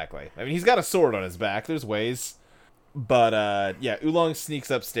 Yeah, exactly. I mean, he's got a sword on his back. There's ways. But, yeah, Oolong sneaks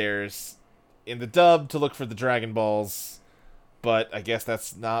upstairs in the dub to look for the Dragon Balls, but I guess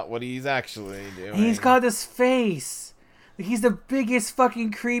that's not what he's actually doing. He's got this face. He's the biggest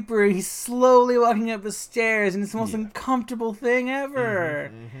fucking creeper. He's slowly walking up the stairs, and it's the most uncomfortable thing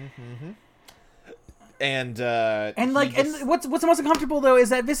ever. And what's the most uncomfortable though is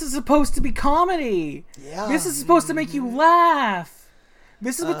that this is supposed to be comedy. Yeah. This is supposed to make you laugh.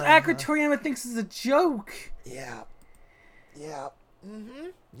 This is what Akira Toriyama thinks is a joke. Yeah. Yeah.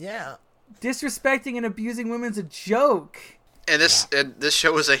 Disrespecting and abusing women's a joke. And this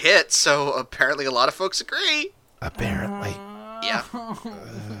show was a hit, so apparently a lot of folks agree. Apparently. Yeah.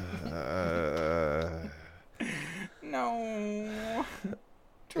 No.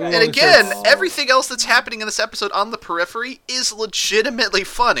 And again, everything else that's happening in this episode on the periphery is legitimately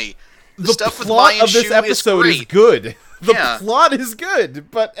funny. The stuff with plot Mai and of this Shu episode is is good. The Yeah. plot is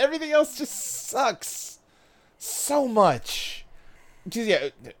good, but everything else just sucks so much. Just, yeah,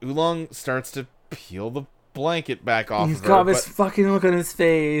 Oolong starts to peel the blanket back off He's of her. got this but, fucking look on his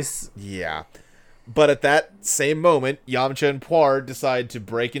face. yeah. But at that same moment, Yamcha and Puar decide to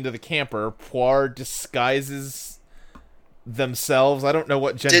break into the camper. Puar disguises themselves. I don't know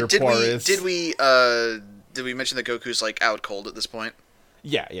what gender Puar is. Did we mention that Goku's like out cold at this point?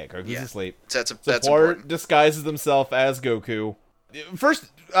 Yeah, Goku's asleep. So So that's Puar important. disguises himself as Goku. First,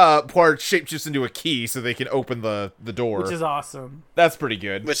 Puar shapeshifts into a key so they can open the door. Which is awesome. That's pretty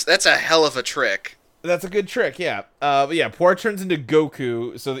good. That's a hell of a trick. That's a good trick, yeah. But yeah, Puar turns into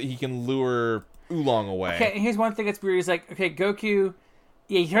Goku so that he can lure Oolong away. Okay, and here's one thing that's weird. He's like, okay, Goku...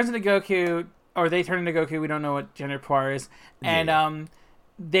 Yeah, he turns into Goku, or they turn into Goku. We don't know what gender Puar is. And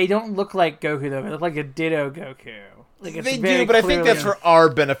they don't look like Goku, though. They look like a Ditto Goku. Like, it's They very do, but I think clearly- that's for our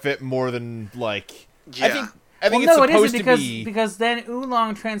benefit more than, like... Yeah. I think well, no, it's it supposed isn't to be... because then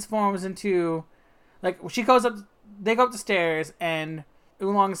Oolong transforms into... Like, she goes up... They go up the stairs, and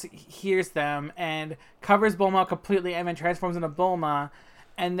Oolong hears them and covers Bulma completely and then transforms into Bulma.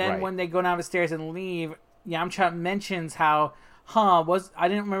 And then Right. when they go down the stairs and leave, Yamcha mentions how, I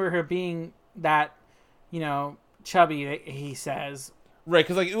didn't remember her being that, chubby, he says. Right,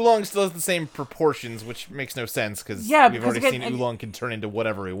 because, like, Oolong still has the same proportions, which makes no sense, because Yeah, we've because already again, seen Oolong can turn into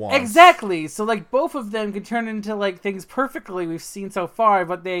whatever he wants. Exactly. So, like, both of them can turn into, like, things perfectly we've seen so far,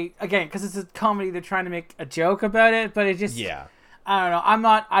 but they, again, because it's a comedy, they're trying to make a joke about it, but it just... Yeah. I don't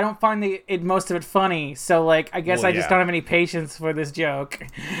know. I don't find most of it funny, so, like, I guess Well, I just don't have any patience for this joke.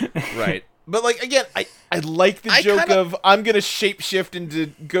 Right. But, like, again, I like the joke of, I'm going to shapeshift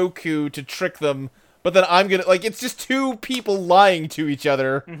into Goku to trick them, but then I'm going to, like, it's just two people lying to each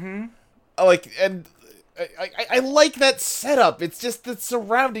other. Mm-hmm. Like, and I like that setup. It's just the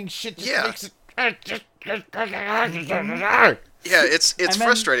surrounding shit just makes it... Yeah, it's then-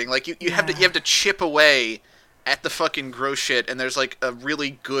 frustrating. Like you have to chip away at the fucking gross shit, and there's like a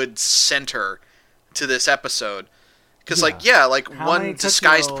really good center to this episode. Because, like How many one Tootsie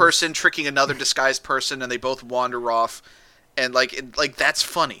disguised Rolls? person tricking another disguised person, and they both wander off, and, that's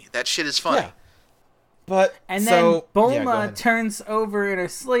funny. That shit is funny. Yeah. But And so, then yeah, go Bulma ahead. turns over in her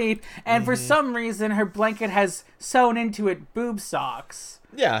sleep, and for some reason her blanket has sewn into it boob socks.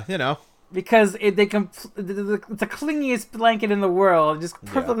 Yeah, you know. Because it's the clingiest blanket in the world. It just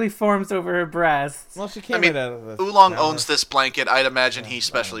perfectly forms over her breasts. Well, she came I mean, right out of the Oolong shower. owns this blanket. I'd imagine he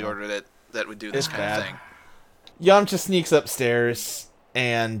specially ordered it that would do this It's kind of bad. thing. Yamcha sneaks upstairs,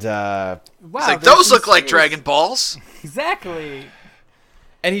 and Wow, It's like, there's those some look like serious- Dragon Balls. Exactly.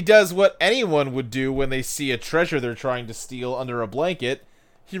 he does what anyone would do when they see a treasure they're trying to steal under a blanket.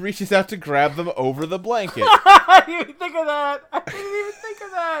 He reaches out to grab them over the blanket. I didn't even think of that. I didn't even think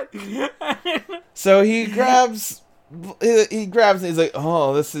of that. So he grabs and he's like,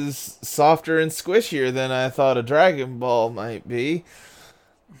 "Oh, this is softer and squishier than I thought a Dragon Ball might be."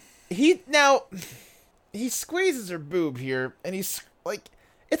 He squeezes her boob here, and he's like,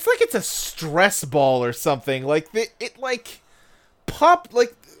 it's a stress ball or something. Like it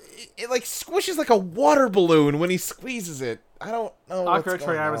squishes like a water balloon when he squeezes it. I don't know. Akira what's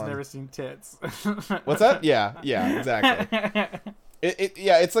going Toriyama's on. never seen tits. What's that? Yeah, exactly.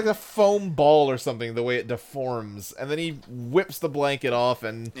 It's like a foam ball or something. The way it deforms, and then he whips the blanket off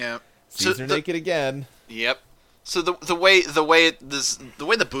and Yeah. sees her naked again. Yep. So the way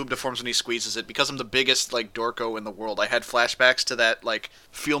the boob deforms when he squeezes it, because I'm the biggest like dorko in the world, I had flashbacks to that like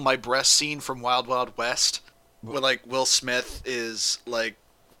feel my breast scene from Wild Wild West, where like Will Smith is like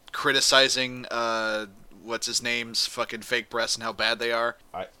criticizing what's his name's fucking fake breasts and how bad they are.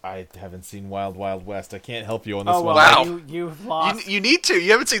 I haven't seen Wild Wild West. I can't help you on this Oh, one. well, Wow. you've lost. You need to. You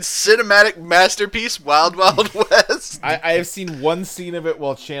haven't seen cinematic masterpiece Wild Wild West. I have seen one scene of it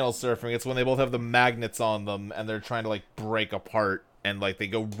while channel surfing. It's when they both have the magnets on them and they're trying to like break apart and like they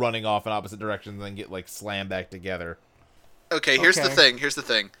go running off in opposite directions and then get like slammed back together. Okay, here's the Okay.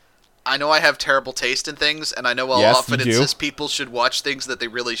 thing. I know I have terrible taste in things, and I know I'll Yes, often you do. insist people should watch things that they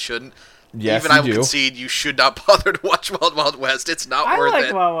really shouldn't. Yes, Even I you will do. concede you should not bother to watch Wild Wild West. It's not I worth like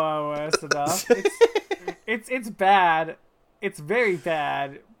it. Wild Wild West enough. It's bad. It's very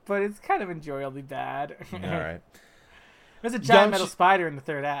bad, but it's kind of enjoyably bad. All right. There's a giant Yamcha- metal spider in the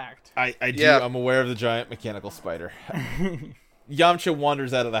third act. I do. Yeah. I'm aware of the giant mechanical spider. Yamcha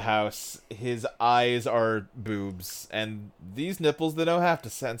wanders out of the house. His eyes are boobs, and these nipples they don't have to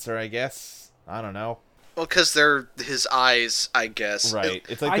censor. I guess. I don't know. Well, because they're his eyes, I guess. Right.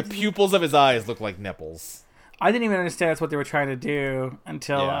 It's like I the pupils of his eyes look like nipples. I didn't even understand that's what they were trying to do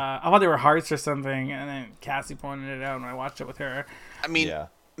until Yeah. I thought they were hearts or something, and then Cassie pointed it out when I watched it with her. I mean, Yeah.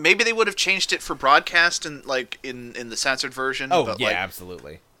 maybe they would have changed it for broadcast and like in the censored version. Oh but, yeah, like,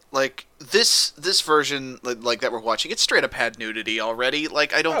 absolutely. like this version like that we're watching, it straight up had nudity already.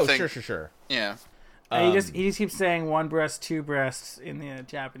 Like I don't Oh think. sure. Yeah. And he just keeps saying one breast, two breasts in the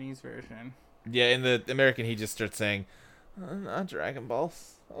Japanese version. Yeah, in the American, he just starts saying, "Not Dragon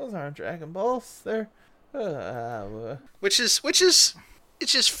Balls. Those aren't Dragon Balls. They're." Which is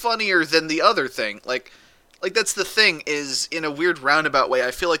it's just funnier than the other thing. Like that's the thing is in a weird roundabout way. I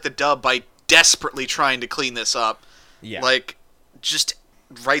feel like the dub, by desperately trying to clean this up, Yeah. like just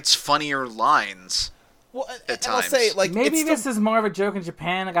writes funnier lines. well, at I'll times. say like Maybe it's this still... is more of a joke in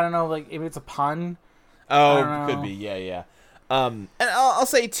Japan. Like I don't know, like maybe it's a pun. Oh, I don't could know. be. Yeah. And I'll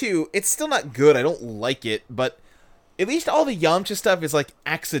say too, it's still not good. I don't like it, but at least all the Yamcha stuff is like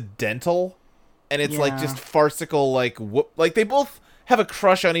accidental, and it's like Yeah. just farcical. Like like they both have a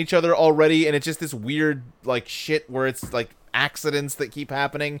crush on each other already, and it's just this weird like shit where it's like accidents that keep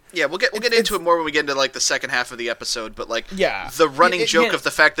happening. Yeah, we'll get into it more when we get into like the second half of the episode. But like, Yeah. the running It- joke yeah. of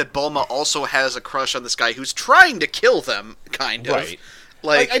the fact that Bulma also has a crush on this guy who's trying to kill them, kind of. Right.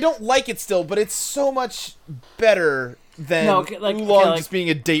 Like I don't like it still, but it's so much better than No, okay, like- Oolong okay, like- just being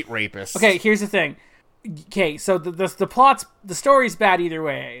a date rapist. Okay, here's the thing. Okay, so the plot's the story's bad either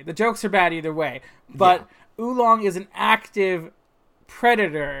way. The jokes are bad either way. But Oolong is an active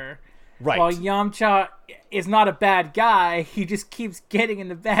predator, Right. while Yamcha is not a bad guy. He just keeps getting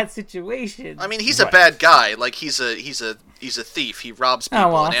into bad situations. I mean, he's Right. a bad guy. Like he's a thief. He robs people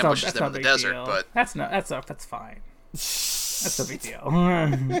oh well, and that's ambushes them no in the big desert. deal. But that's fine. That's no big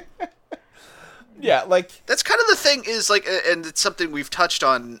deal. Yeah, like that's kind of the thing is like, and it's something we've touched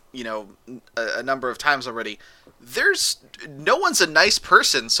on, you know, a number of times already. There's no one's a nice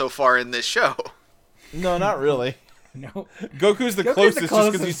person so far in this show. no, not really. No. Goku's the Goku's closest the just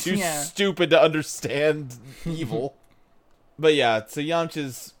because he's closest, too yeah. stupid to understand evil. But yeah, so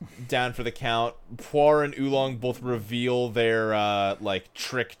Yamcha's down for the count. Puar and Oolong both reveal their like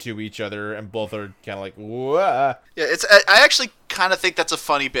trick to each other, and both are kind of like, "Whoa!" Yeah, I actually kind of think that's a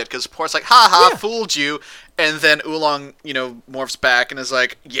funny bit because Port's like, "Ha ha, Yeah. fooled you," and then Oolong, morphs back and is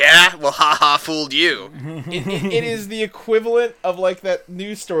like, "Yeah, well, ha ha, fooled you." It is the equivalent of like that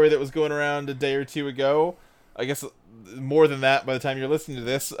news story that was going around a day or two ago. I guess more than that by the time you're listening to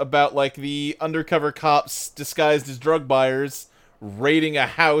this, about like the undercover cops disguised as drug buyers raiding a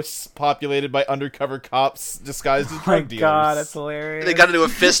house populated by undercover cops disguised as Oh my drug dealers. god, that's hilarious. They got into a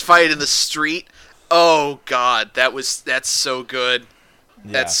fist fight in the street. Oh god, that's so good.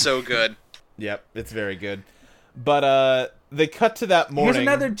 Yeah. That's so good. Yep, it's very good. But they cut to that morning. Here's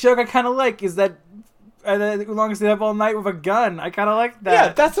another joke I kind of like, is that Oolong stayed up all night with a gun. I kind of like that.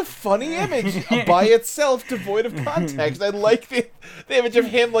 Yeah, that's a funny image by itself, devoid of context. I like the image of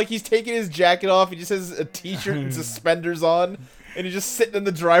him, like he's taking his jacket off, he just has a t-shirt and suspenders on, and he's just sitting in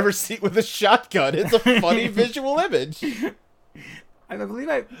the driver's seat with a shotgun. It's a funny visual image. I believe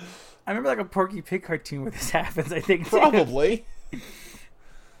I remember like a Porky Pig cartoon where this happens, I think. too. Probably.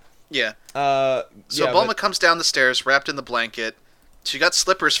 Yeah. So So Bulma comes down the stairs wrapped in the blanket. She got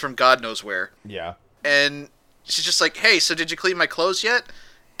slippers from God knows where. Yeah. And she's just like, "Hey, so did you clean my clothes yet?"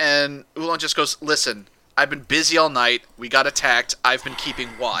 And Oolong just goes, "Listen, I've been busy all night. We got attacked. I've been keeping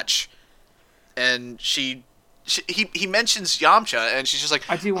watch." And he mentions Yamcha, and she's just like,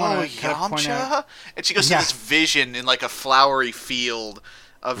 I do wanna "Oh, kind of point Yamcha?" out- And she goes Yeah. to this vision in like a flowery field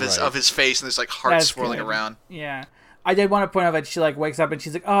of his Right. of his face, and there's like hearts That's swirling good. around. Yeah. I did want to point out that she like wakes up and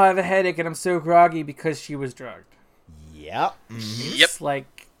she's like, "Oh, I have a headache and I'm so groggy because she was drugged." Yep. Yep. It's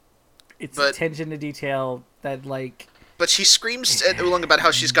like, it's But- attention to detail that like, But she screams at Oolong about how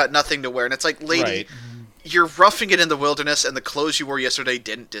she's got nothing to wear, and it's like, lady, Right. you're roughing it in the wilderness, and the clothes you wore yesterday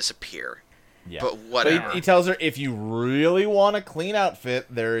didn't disappear. Yeah. But whatever. He tells her, if you really want a clean outfit,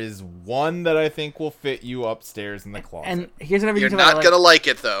 there is one that I think will fit you upstairs in the closet. and here's another You're detail that I not like. gonna like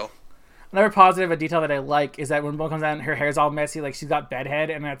it, though. Another positive detail that I like is that when Bulma comes out and her hair's all messy, like she's got bedhead,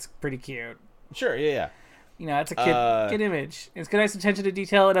 and that's pretty cute. Sure, yeah. You know, that's a kid image. It's good, nice attention to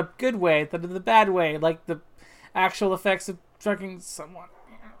detail in a good way, the bad way, like the actual effects of drugging someone.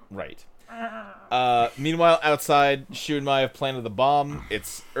 Right. Meanwhile, outside, Shu and Mai have planted the bomb.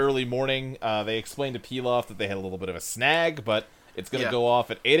 It's early morning. They explained to Pilaf that they had a little bit of a snag, but it's going to Yeah. go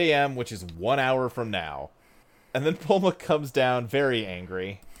off at 8 a.m., which is 1 hour from now. And then Bulma comes down very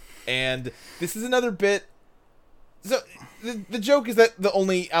angry. And this is another bit... So, the joke is that the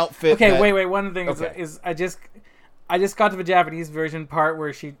only outfit Okay, that... wait. One thing Okay. is I just got to the Japanese version part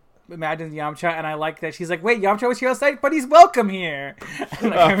where she imagines Yamcha, and I like that she's like, "Wait, Yamcha was here last night, but he's welcome here."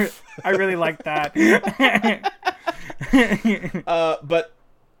 Like, I really like that. But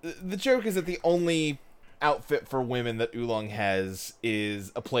the joke is that the only outfit for women that Oolong has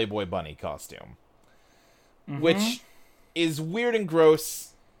is a Playboy bunny costume. Which is weird and gross,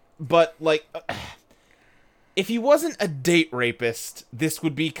 but, like, if he wasn't a date rapist, this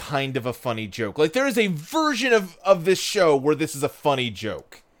would be kind of a funny joke. Like, there is a version of this show where this is a funny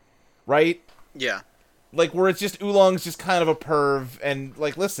joke, right? Yeah. Like, where it's just Oolong's just kind of a perv, and,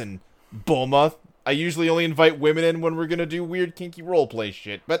 like, listen, Bulma, I usually only invite women in when we're gonna do weird kinky roleplay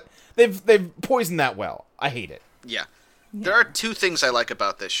shit, but they've poisoned that well. I hate it. Yeah. There are two things I like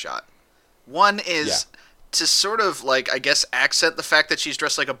about this shot. One is to sort of, like, I guess, accent the fact that she's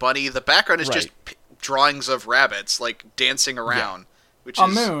dressed like a bunny. The background is just drawings of rabbits, like, dancing around. Which A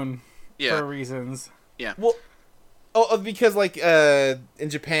is... moon, Yeah. for reasons. Yeah. Well, because, like, in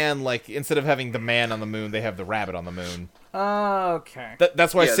Japan, like, instead of having the man on the moon, they have the rabbit on the moon. Okay.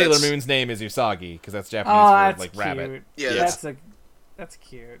 That's why Yeah, Sailor that's- Moon's name is Usagi, because that's Japanese Oh, for, that's like, cute. rabbit. Yeah, That's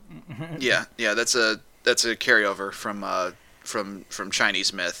cute. Yeah, that's a carryover from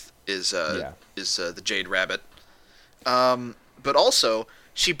Chinese myth is the Jade Rabbit. But also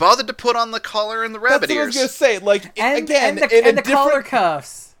she bothered to put on the collar and the rabbit That's what I ears. was gonna say. Like, And again, the in a collar different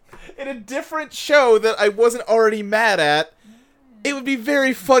cuffs. in a different show that I wasn't already mad at, it would be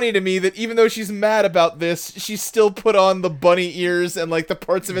very funny to me that even though she's mad about this, she still put on the bunny ears and, like, the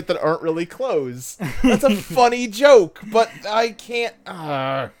parts of it that aren't really clothes. That's a funny joke, but I can't...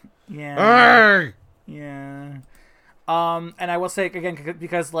 Yeah. Yeah. And I will say again,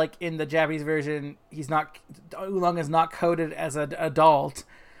 because like in the Japanese version, Oolong is not coded as an adult.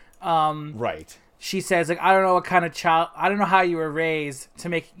 Right. She says, like, I don't know what kind of child, I don't know how you were raised to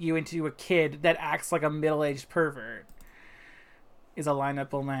make you into a kid that acts like a middle-aged pervert. Is a line that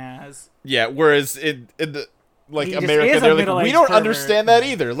Bulma has. Yeah, whereas in the, like, He just America, is a they're like, we middle-aged don't pervert." understand that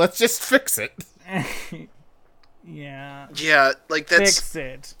either. Let's just fix it. Yeah. Yeah, like that's Fix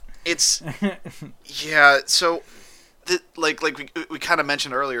it. it's yeah. So, like we kind of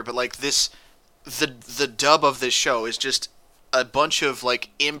mentioned earlier, but like this, the dub of this show is just a bunch of like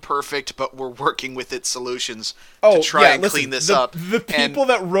imperfect, but we're working with it solutions Oh, to try yeah, and listen, clean this the, up. The And people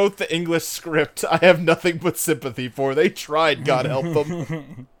that wrote the English script, I have nothing but sympathy for. They tried, God help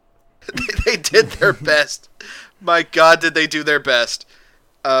them. they did their best. My God, did they do their best?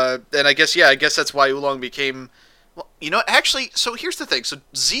 And I guess that's why Oolong became. Well, actually, so here's the thing. So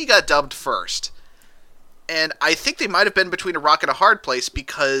Z got dubbed first, and I think they might have been between a rock and a hard place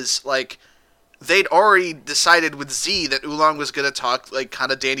because like they'd already decided with Z that Oolong was gonna talk like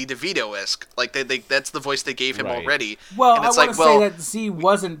kind of Danny DeVito-esque. Like they that's the voice they gave him Right. already. Well, and I it's want like, to say that Z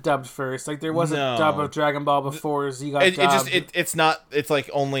wasn't dubbed first. Like there was No. a dub of Dragon Ball before Z got dubbed. It's not. It's like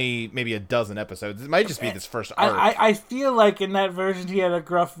only maybe a dozen episodes. It might just be this first arc. I feel like in that version he had a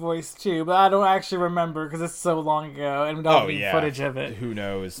gruff voice too, but I don't actually remember because it's so long ago and we don't have any footage of it. Who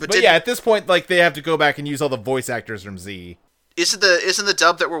knows? But But yeah, at this point, like they have to go back and use all the voice actors from Z. Isn't the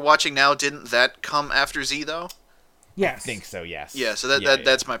dub that we're watching now? Didn't that come after Z though? Yes. I think so. Yes. Yeah. So Yeah.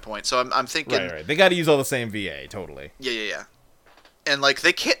 that's my point. So I'm thinking. Right. They got to use all the same VA. Totally. Yeah. And like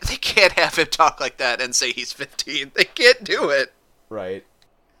they can't have him talk like that and say he's 15. They can't do it. Right.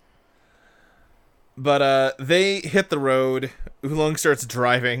 But they hit the road. Oolong starts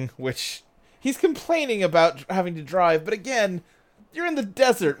driving, which he's complaining about having to drive. But again, you're in the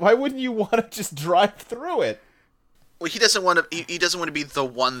desert. Why wouldn't you want to just drive through it? Well, he doesn't want to. He doesn't want to be the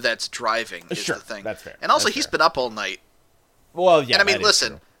one that's driving. Is Sure, the thing. that's fair. And also, That's he's fair. been up all night. Well, yeah. And I mean, that is listen,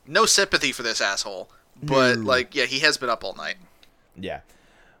 true. no sympathy for this asshole, but No. like, yeah, he has been up all night. Yeah.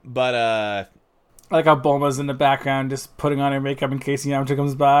 But I like how Bulma's in the background just putting on her makeup in case Yamcha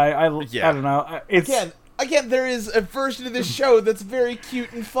comes by. I don't know. It's Again, there is a version of this show that's very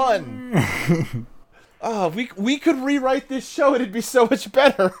cute and fun. Oh, we could rewrite this show and it'd be so much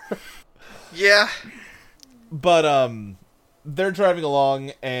better. Yeah. But they're driving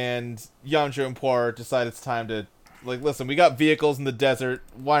along and Yamcha and Puar decide it's time to listen, we got vehicles in the desert.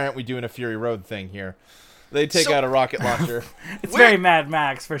 Why aren't we doing a Fury Road thing here? They take out a rocket launcher. it's very Mad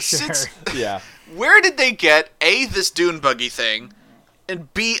Max for sure. Yeah. Where did they get A, this dune buggy thing,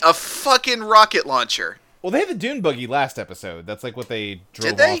 and B, a fucking rocket launcher? Well, they had the dune buggy last episode. That's like what they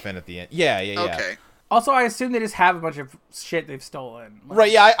drove Did they? off in at the end. Yeah. Okay. Also, I assume they just have a bunch of shit they've stolen.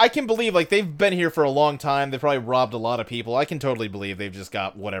 Right, yeah, I can believe, they've been here for a long time. They've probably robbed a lot of people. I can totally believe they've just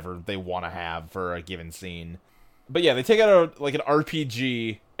got whatever they want to have for a given scene. But yeah, they take out, an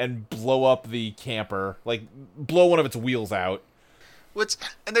RPG and blow up the camper. Blow one of its wheels out.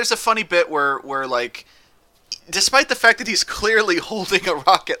 And there's a funny bit where despite the fact that he's clearly holding a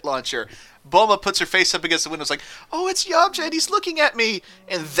rocket launcher, Bulma puts her face up against the window, like, "Oh, it's Yamcha, and he's looking at me."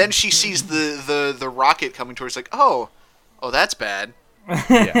 And then she sees the rocket coming towards, like, "Oh, that's bad."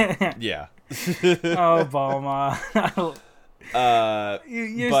 Yeah. Oh, Bulma.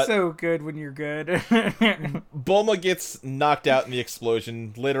 You're so good when you're good. Bulma gets knocked out in the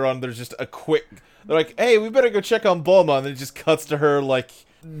explosion. Later on, there's just a quick... They're like, hey, we better go check on Bulma. And then it just cuts to her,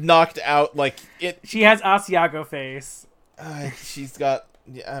 knocked out, She has Asiago face. She's got...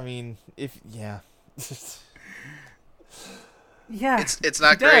 I mean, yeah. Yeah, it's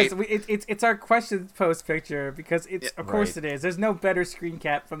not great. It's our question post picture because of course right. it is. There's no better screen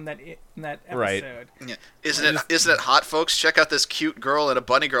cap from that episode. Right. Yeah. Isn't it hot, folks? Check out this cute girl in a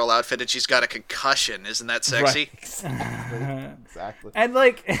bunny girl outfit, and she's got a concussion. Isn't that sexy? Right. Exactly. And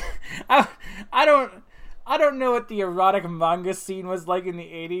I don't know what the erotic manga scene was like in the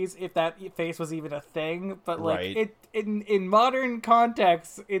 80s, if that face was even a thing, but Right. it in modern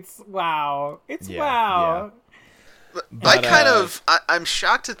context, it's wow. It's Yeah, wow. But I'm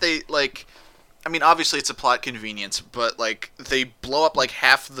shocked that they I mean, obviously it's a plot convenience, but they blow up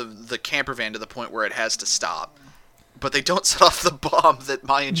half the camper van to the point where it has to stop. But they don't set off the bomb that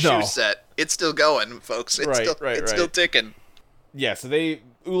Mai and Shu set. It's still going, folks. It's still ticking. Yeah, so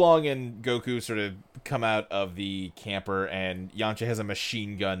Oolong and Goku sort of come out of the camper, and Yamcha has a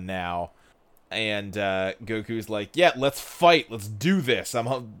machine gun now. And Goku's like, yeah, let's fight. Let's do this.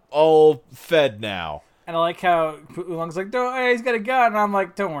 I'm all fed now. And I like how Oolong's like, he's got a gun. And I'm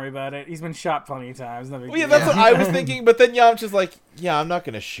like, don't worry about it. He's been shot plenty of times. No big Well, yeah, deal. that's what I was thinking. But then Yamcha's like, yeah, I'm not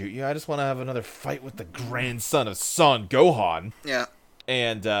going to shoot you. I just want to have another fight with the grandson of Son Gohan. Yeah.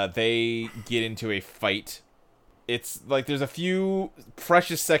 And they get into a fight. It's there's a few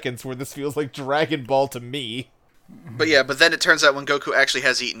precious seconds where this feels like Dragon Ball to me. But then it turns out when Goku actually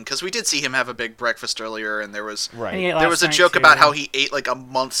has eaten, because we did see him have a big breakfast earlier, and there was a joke about how he ate a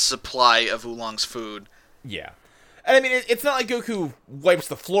month's supply of Oolong's food. Yeah. And I mean, it's not like Goku wipes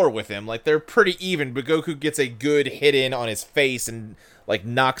the floor with him. They're pretty even, but Goku gets a good hit in on his face and,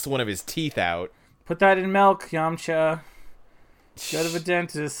 knocks one of his teeth out. Put that in milk, Yamcha. Go to the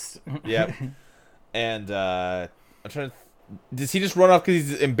dentist. Yep. And, I'm trying to... Does he just run off because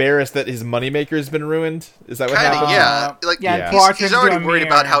he's embarrassed that his moneymaker has been ruined? Is that what Kind happened? of, yeah. Like, yeah. he's already worried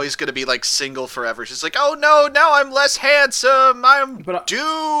about how he's going to be, like, single forever. She's like, oh, no, now I'm less handsome. I'm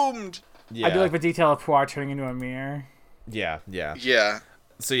doomed. Yeah. I do like the detail of Puar turning into a mirror. Yeah. Yeah.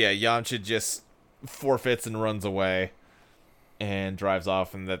 So, yeah, Yamcha just forfeits and runs away and drives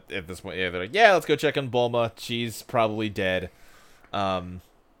off. And that at this point, they're like, yeah, let's go check on Bulma. She's probably dead.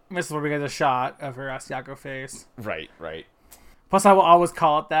 This is where we get a shot of her Asiago face. Right. Plus, I will always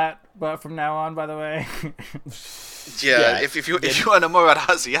call it that, but from now on, by the way. Yeah, if you want to know more about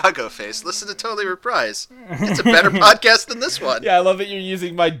Asiago face, listen to Totally Reprise. It's a better podcast than this one. Yeah, I love that you're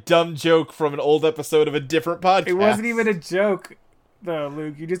using my dumb joke from an old episode of a different podcast. It wasn't even a joke, though,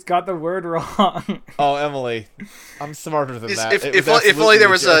 Luke. You just got the word wrong. Oh, Emily, I'm smarter than that. If only there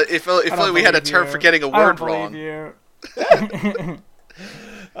was if only we had a term for getting a word wrong. You.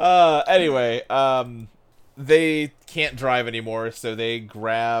 Anyway, they can't drive anymore, so they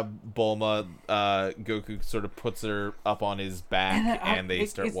grab Bulma. Goku sort of puts her up on his back, and they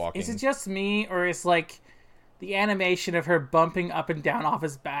start walking. Is it just me, or is like the animation of her bumping up and down off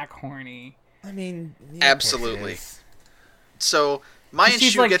his back horny? I mean, yeah, absolutely. So Mai and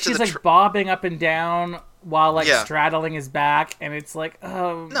Shu get to she's bobbing up and down while straddling his back, and it's like,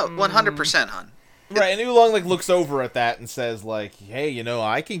 oh no, 100%, hon. Right, and Oolong looks over at that and says hey,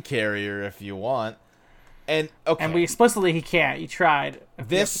 I can carry her if you want. And okay. And he can't. He tried a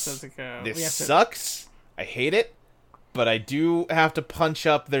few this episodes ago. This sucks. I hate it, but I do have to punch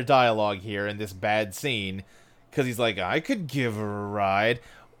up their dialogue here in this bad scene because he's like, I could give her a ride.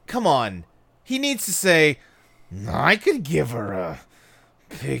 Come on, he needs to say, I could give her a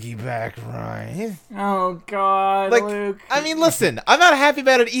piggyback ride. Oh God, Luke. I mean, listen, I'm not happy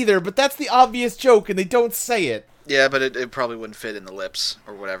about it either, but that's the obvious joke, and they don't say it. Yeah, but it probably wouldn't fit in the lips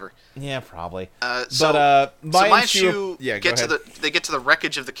or whatever. Yeah, probably. Mai and Shu get to the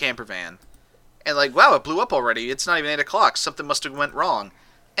wreckage of the camper van, and wow, it blew up already. It's not even 8 o'clock. Something must have went wrong.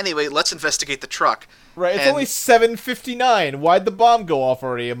 Anyway, let's investigate the truck. Right, it's only 7:59. Why'd the bomb go off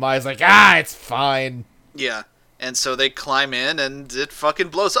already? And Mai's like, it's fine. Yeah, and so they climb in, and it fucking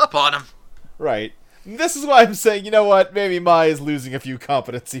blows up on them. Right. This is why I'm saying, you know what? Maybe Mai is losing a few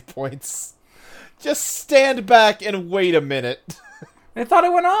competency points. Just stand back and wait a minute. They thought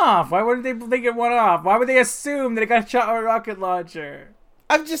it went off. Why wouldn't they think it went off? Why would they assume that it got shot with a rocket launcher?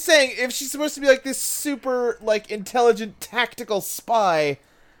 I'm just saying, if she's supposed to be this super, intelligent, tactical spy,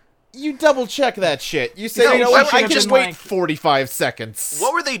 you double check that shit. You say, I can wait 45 seconds.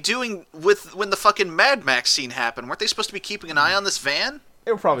 What were they doing when the fucking Mad Max scene happened? Weren't they supposed to be keeping an eye on this van?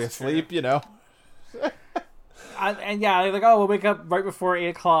 They were probably asleep, we'll wake up right before 8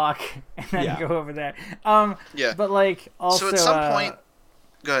 o'clock and then go over there. Yeah. But also, so at some point,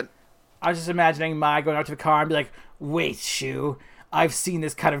 go ahead. I was just imagining Mai going out to the car and be like, "Wait, Shu, I've seen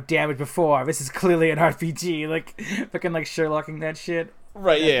this kind of damage before. This is clearly an RPG." Fucking Sherlocking that shit.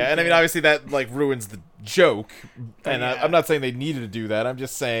 Right, yeah, and I mean, obviously that ruins the joke, and I'm not saying they needed to do that. I'm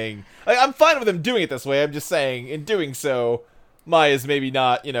just saying, I'm fine with them doing it this way. I'm just saying, in doing so, Mai is maybe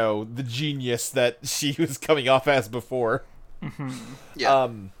not, the genius that she was coming off as before. Mm-hmm. Yeah.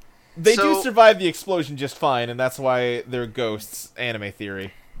 They do survive the explosion just fine, and that's why they're ghosts. Anime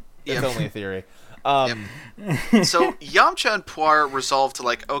theory. It's only a theory. So Yamcha and Puar resolve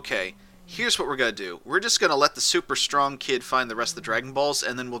to okay, here's what we're gonna do. We're just gonna let the super strong kid find the rest of the Dragon Balls,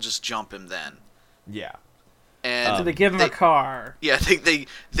 and then we'll just jump him then. Yeah. And so they give him a car. Yeah,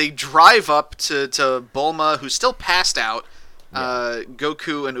 they drive up to Bulma, who's still passed out.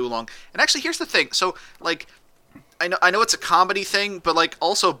 Goku and Oolong. And actually, here's the thing. So, I know it's a comedy thing, but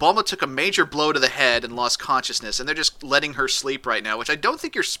also Bulma took a major blow to the head and lost consciousness, and they're just letting her sleep right now, which I don't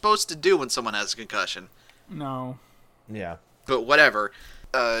think you're supposed to do when someone has a concussion. No. Yeah. But whatever.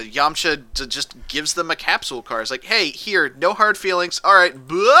 Yamcha just gives them a capsule car. It's like, hey, here, no hard feelings. All right,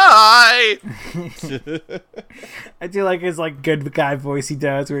 bye. I do like his good guy voice he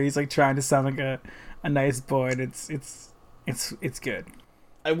does, where he's trying to sound like a nice boy, and it's good.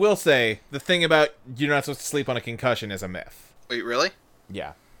 I will say, the thing about you're not supposed to sleep on a concussion is a myth. Wait, really?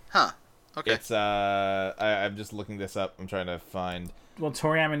 Yeah. Huh. Okay. It's, I'm just looking this up. I'm trying to find... Well,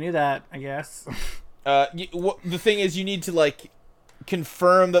 Toriyama knew that, I guess. The thing is, you need to,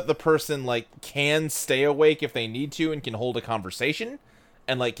 confirm that the person, can stay awake if they need to and can hold a conversation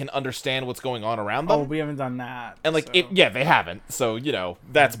and, can understand what's going on around them. Oh, we haven't done that. And, they haven't. So,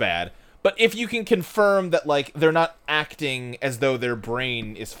 that's bad. But if you can confirm that, they're not acting as though their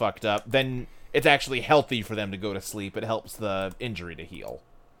brain is fucked up, then it's actually healthy for them to go to sleep. It helps the injury to heal.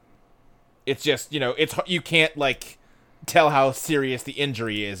 It's just, you can't, tell how serious the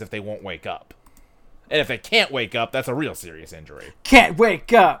injury is if they won't wake up. And if they can't wake up, that's a real serious injury. Can't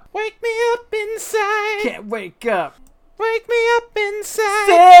wake up. Wake me up inside. Can't wake up. Wake me up inside.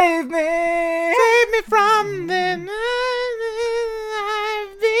 Save me. Save me from the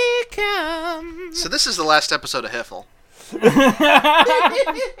I've become. So this is the last episode of Hiffle.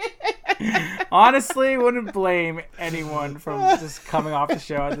 Honestly, wouldn't blame anyone from just coming off the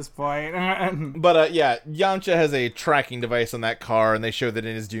show at this point. But yeah, Yamcha has a tracking device on that car, and they show that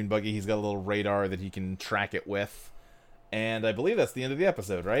in his dune buggy he's got a little radar that he can track it with. And I believe that's the end of the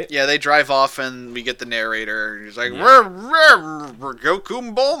episode, right? Yeah, they drive off, and we get the narrator. He's like, we're Goku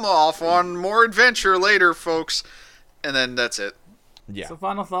and Bulma off on more adventure later, folks. And then that's it. Yeah. So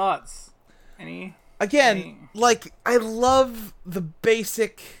final thoughts. Again, like, I love the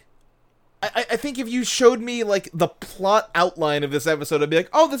basic... I think if you showed me, like, the plot outline of this episode, I'd be like,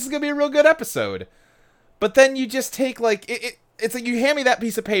 oh, this is going to be a real good episode. But then you just take, like... It's like you hand me that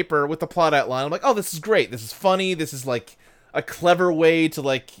piece of paper with the plot outline. I'm like, oh, this is great. This is funny. This is, like, a clever way to,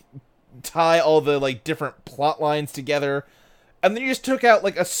 like, tie all the, like, different plot lines together. And then you just took out,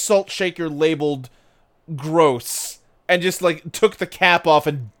 like, a salt shaker labeled gross and just, like, took the cap off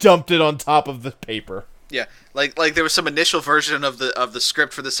and dumped it on top of the paper. Yeah, like there was some initial version of the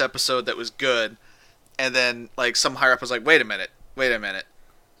script for this episode that was good, and then like some higher up was like, wait a minute.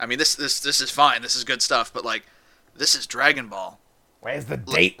 I mean, this is fine. This is good stuff, but like, this is Dragon Ball. Where's the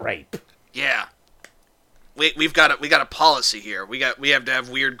date rape? Yeah, we've got a policy here. We have to have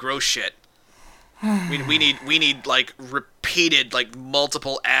weird gross shit. We need like repeated like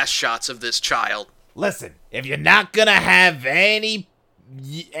multiple ass shots of this child. Listen, if you're not gonna have any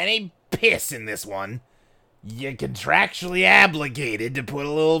piss in this one, you're contractually obligated to put a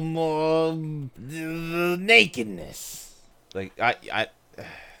little more nakedness. Like,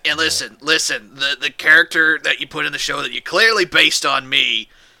 And listen, the character that you put in the show that you clearly based on me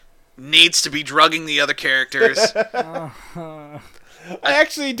needs to be drugging the other characters. I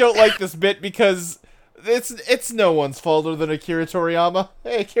actually don't like this bit because it's no one's fault other than Akira Toriyama.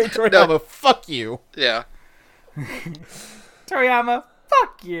 Hey, Akira Toriyama, fuck you. Yeah. Toriyama,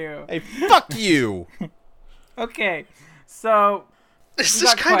 fuck you. Hey, fuck you. Okay, so... Is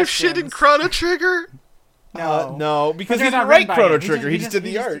this kind of shit in Chrono Trigger? No, because he They're didn't not write written by Chrono him. Trigger. He just did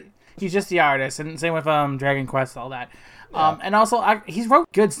the art. He's just the artist, and same with Dragon Quest, all that. And also, he's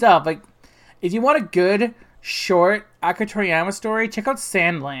wrote good stuff. Like, if you want a good, short Akira Toriyama story, check out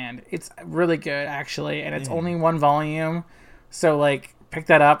Sandland. It's really good, actually, and it's only one volume. So, like, pick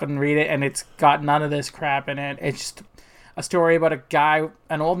that up and read it, and it's got none of this crap in it. It's just a story about a guy,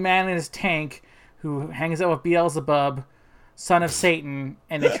 an old man in his tank, who hangs out with Beelzebub, son of Satan,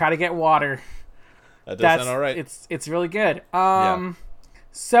 and they try to get water. That does sound all right. It's really good.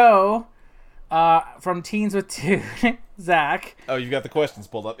 So, from Teens with Two, Zach. Oh, you've got the questions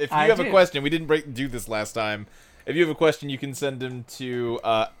pulled up. If you have a question, we didn't do this last time. If you have a question, you can send them to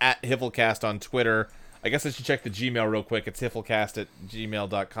at Hifflecast on Twitter. I guess I should check the Gmail real quick. It's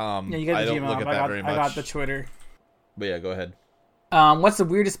hifflecast@gmail.com. Yeah, you got the I don't Gmail. look at that very much. I got the Twitter. But yeah, go ahead. What's the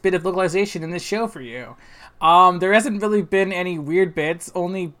weirdest bit of localization in this show for you? There hasn't really been any weird bits,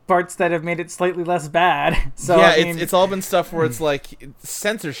 only parts that have made it slightly less bad. So yeah, I mean, it's all been stuff where it's like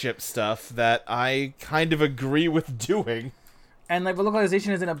censorship stuff that I kind of agree with doing. And like the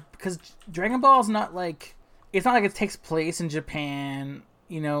localization isn't because Dragon Ball is not like it's not like it takes place in Japan.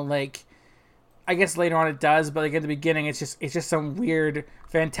 You know, like I guess later on it does, but like at the beginning, it's just some weird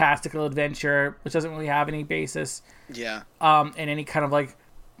fantastical adventure which doesn't really have any basis. Yeah. In any kind of like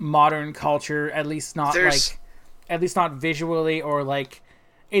modern culture, at least not visually, or like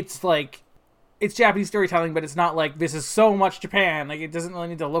it's Japanese storytelling, but it's not like this is so much Japan. Like it doesn't really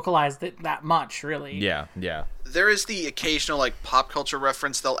need to localize it that much, really. Yeah. There is the occasional like pop culture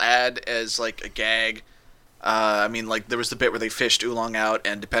reference they'll add as like a gag. I mean, like there was the bit where they fished Oolong out,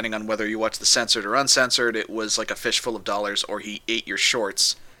 and depending on whether you watch the censored or uncensored, it was like a fish full of dollars, or he ate your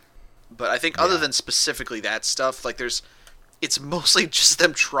shorts. But I think other than specifically that stuff, like it's mostly just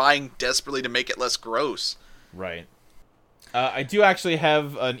them trying desperately to make it less gross. Right. I do actually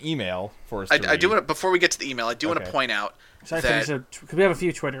have an email for us to I do want to, before we get to the email, I do want to point out because we have a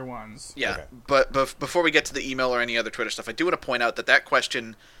few Twitter ones. Yeah, okay. but before we get to the email or any other Twitter stuff, I do want to point out that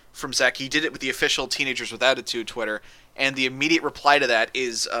question from Zach, he did it with the official Teenagers with Attitude Twitter, and the immediate reply to that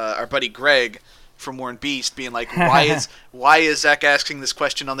is our buddy Greg from War and Beast being like, why is Zach asking this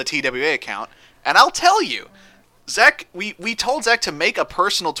question on the TWA account? And I'll tell you, Zach, we told Zach to make a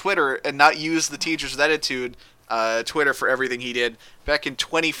personal Twitter and not use the Teachers with Attitude Twitter for everything he did back in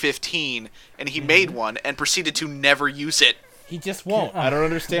 2015, and he made one and proceeded to never use it. He just won't. I don't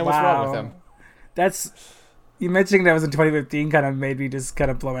understand what's wrong with him. You mentioning that was in 2015 kind of made me just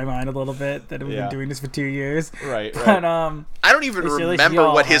kind of blow my mind a little bit that we've Yeah. been doing this for 2 years. Right. But I don't even At least remember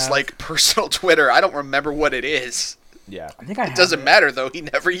y'all what his have. like personal Twitter. I don't remember what it is. Yeah. I think I It doesn't matter though. He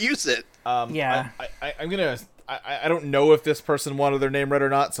never used it. Yeah. I'm gonna. I don't know if this person wanted their name read or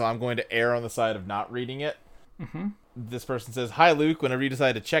not, so I'm going to err on the side of not reading it. Mm-hmm. This person says, "Hi Luke. Whenever you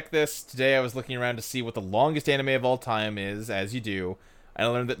decided to check this today, I was looking around to see what the longest anime of all time is. As you do, I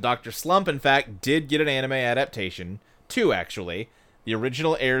learned that Dr. Slump, in fact, did get an anime adaptation. 2, actually. The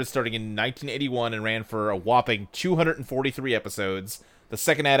original aired starting in 1981 and ran for a whopping 243 episodes. The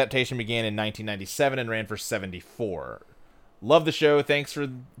second adaptation began in 1997 and ran for 74. Love the show. Thanks for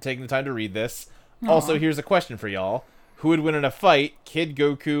taking the time to read this. Also, here's a question for y'all. Who would win in a fight, Kid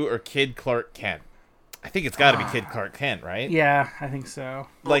Goku or Kid Clark Kent?" I think it's got to be Kid Clark Kent, right? Yeah, I think so.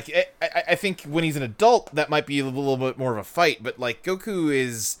 Like, I think when he's an adult, that might be a little bit more of a fight, but, like, Goku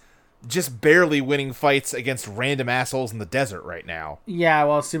is just barely winning fights against random assholes in the desert right now. Yeah,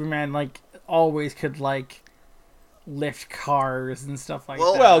 well, Superman, like, always could, like, lift cars and stuff like that.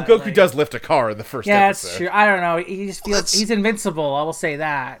 Well, Goku like, does lift a car in the first Yeah, episode. that's true. I don't know. He just feels That's- he's invincible. I will say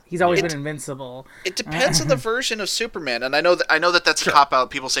that. He's always been invincible. It depends on the version of Superman, and I know that that's a cop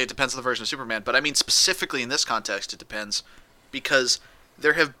out. People say it depends on the version of Superman, but I mean specifically in this context, it depends because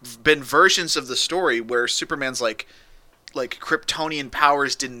there have been versions of the story where Superman's like Kryptonian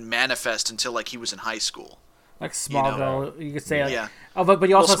powers didn't manifest until like he was in high school. Like Smallville, you could say. Like, Yeah. Oh, but you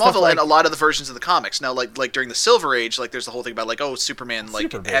Well, also have Smallville stuff like, and a lot of the versions of the comics. Now, like during the Silver Age, like there's the whole thing about like, oh, Superman like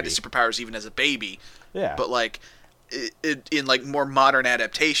Super had baby. his superpowers even as a baby. Yeah. But like, in like more modern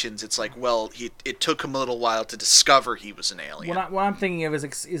adaptations, it's like, well, it took him a little while to discover he was an alien. what I'm thinking of is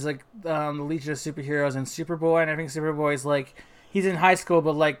like the Legion of Superheroes and Superboy, and I think Superboy's like he's in high school,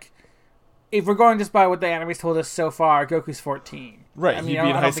 but like if we're going just by what the anime's told us so far, Goku's 14. Right, I mean, he'd I be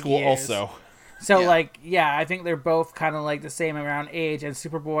in don't high think school he is. also. So Yeah. like, yeah, I think they're both kind of like the same around age, and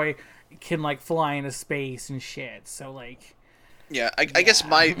Superboy can like fly into space and shit. So like, Yeah, I guess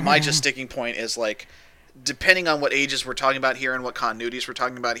my just sticking point is like, depending on what ages we're talking about here and what continuities we're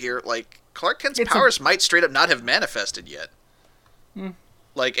talking about here, like Clark Kent's It's powers might straight up not have manifested yet.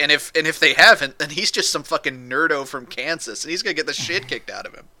 Like, and if they haven't, then he's just some fucking nerdo from Kansas, and he's gonna get the shit kicked out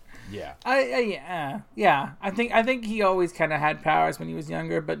of him. Yeah. yeah. I think he always kind of had powers when he was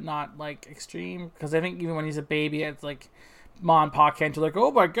younger, but not like extreme. Because I think even when he's a baby, it's like Mom and Pa Kent are like,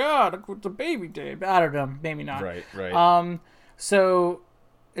 "Oh my God, look what the baby did." I don't know, maybe not. Right. So,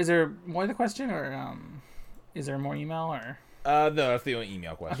 is there more to the question, or is there more email, or? No, that's the only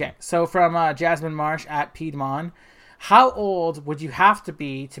email question. Okay, so from Jasmine Marsh at Piedmont. How old would you have to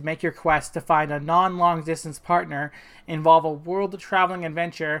be to make your quest to find a non-long distance partner involve a world-traveling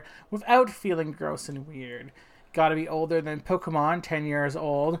adventure without feeling gross and weird? Gotta be older than Pokemon, 10 years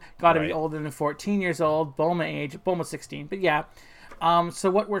old. Gotta be Right. older than 14 years old. Bulma age. Bulma's 16, but yeah.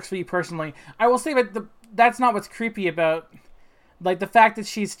 So what works for you personally? I will say that that's not what's creepy about... Like, the fact that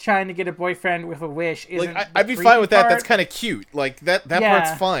she's trying to get a boyfriend with a wish isn't Like, the I'd be creepy fine with that. part. That's kind of cute. Like, that Yeah.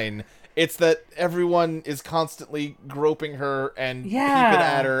 part's fine. It's that everyone is constantly groping her and Yeah. peeping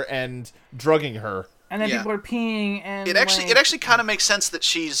at her and drugging her. And then Yeah. people are peeing and... It actually like, kind of makes sense that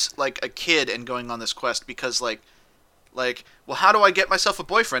she's like a kid and going on this quest because like, well, how do I get myself a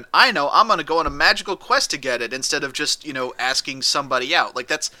boyfriend? I know, I'm gonna go on a magical quest to get it instead of just asking somebody out.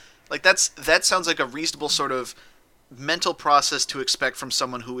 That sounds like a reasonable sort of mental process to expect from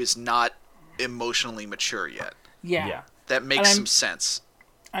someone who is not emotionally mature yet. Yeah. Yeah. That makes some sense.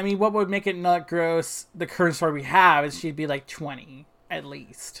 I mean, what would make it not gross, the current story we have, is she'd be like 20, at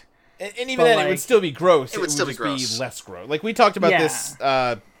least. And even But, then, it like- would still be gross. It would still be just gross. less gross. Like, we talked about Yeah. this,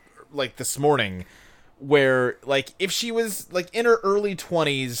 like, this morning, where, like, if she was, like, in her early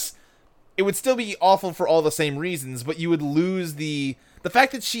 20s, it would still be awful for all the same reasons, but you would lose the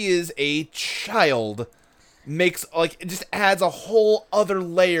fact that she is a child makes, like, it just adds a whole other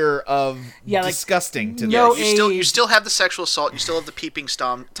layer of Yeah, like, disgusting to no this. You age. still have the sexual assault. You still have the peeping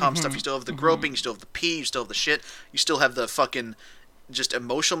Tom Mm-hmm. stuff. You still have the groping. You still have the pee. You still have the shit. You still have the fucking just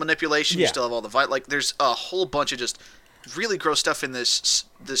emotional manipulation. You Yeah. still have all the like. There's a whole bunch of just really gross stuff in this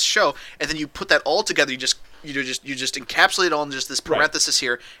show, and then you put that all together. You just encapsulate it all in just this parenthesis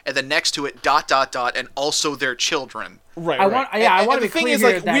here, and then next to it ... and also their children. Right, I right. want- yeah, I wanna the be thing clear is, here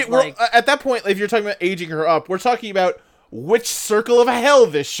like, that, we're like- at that point, if you're talking about aging her up, we're talking about which circle of hell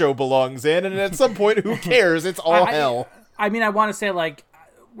this show belongs in, and at some point, who cares? It's all hell. I mean, I want to say, like,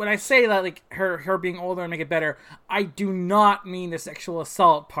 when I say that, like, her being older and make it better, I do not mean the sexual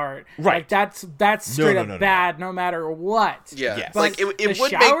assault part. Right. Like, that's straight no, up no. bad no matter what. Yeah, Yes. But like it the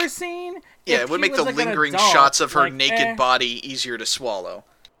would shower make scene. yeah, if it would he make was, the like, an lingering adult, shots of her like, naked body easier to swallow.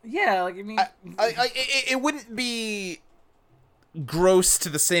 Yeah, like I mean, it wouldn't be gross to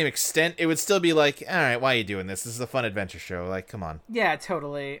the same extent. It would still be like, all right, why are you doing this? This is a fun adventure show. Like, come on. yeah,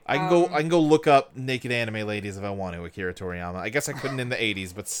 totally. I can go look up naked anime ladies if I want to. Akira Toriyama. I guess I couldn't in the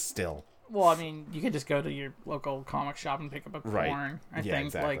 '80s, but still. Well, I mean, you could just go to your local comic shop and pick up a porn. I think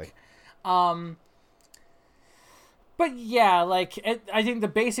exactly. like, but yeah, like I think the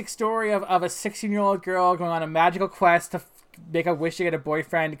basic story of a 16-year-old girl going on a magical quest to make a wish to get a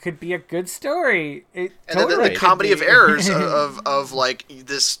boyfriend could be a good story. And then the comedy of errors of like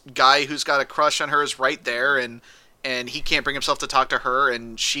this guy who's got a crush on her is right there, and he can't bring himself to talk to her,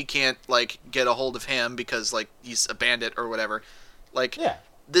 and she can't like get a hold of him because like he's a bandit or whatever. Like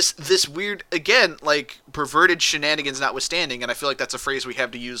this weird, again, like perverted shenanigans notwithstanding, and I feel like that's a phrase we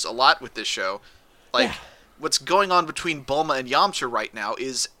have to use a lot with this show. Like what's going on between Bulma and Yamcha right now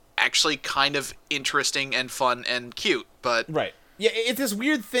is actually kind of interesting and fun and cute, but it's this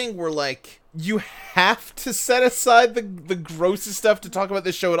weird thing where like you have to set aside the grossest stuff to talk about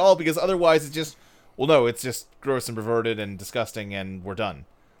this show at all, because otherwise it's just, well, no, it's just gross and perverted and disgusting and we're done.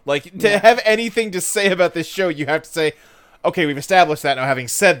 Like to have anything to say about this show, you have to say, okay, we've established that. Now, having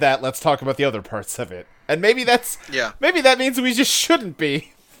said that, let's talk about the other parts of it. And maybe maybe that means we just shouldn't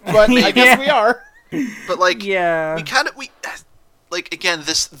be, but I guess we are. But like we like, again,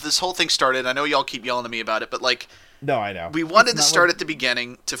 this whole thing started, I know y'all keep yelling at me about it, but like, no, I know. We wanted to start at the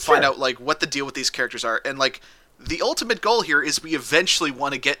beginning to find out like what the deal with these characters are, and like the ultimate goal here is we eventually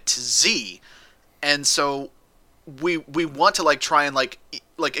want to get to Z, and so we want to like try and like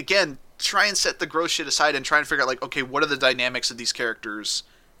again try and set the gross shit aside and try and figure out like, okay, what are the dynamics of these characters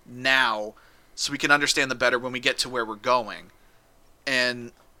now, so we can understand them better when we get to where we're going.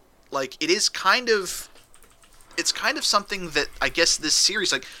 And like it's kind of something that I guess this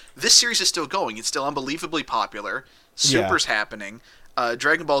series is still going. It's still unbelievably popular. Super's happening.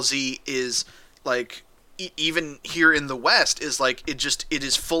 Dragon Ball Z is like even here in the West is like it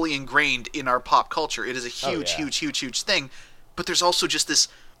is fully ingrained in our pop culture. It is a huge thing. But there's also just this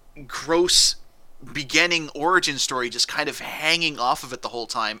gross beginning origin story just kind of hanging off of it the whole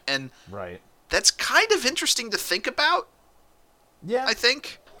time, and that's kind of interesting to think about. Yeah, I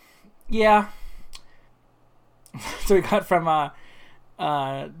think. Yeah. So we got from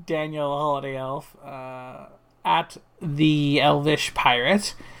Daniel Holiday Elf at the Elvish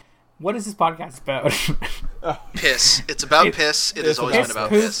Pirate. What is this podcast about? Piss. It's about piss. It has always been about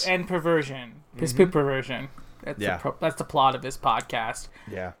piss and perversion. Piss poop perversion. That's the plot of this podcast.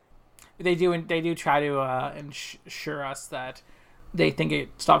 Yeah. They do try to ensure us that they think it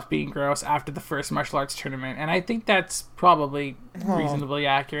stops being gross after the first martial arts tournament, and I think that's probably reasonably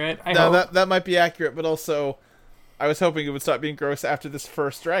accurate. That might be accurate, but also I was hoping it would stop being gross after this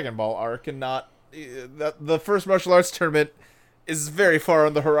first Dragon Ball arc, and not the first martial arts tournament is very far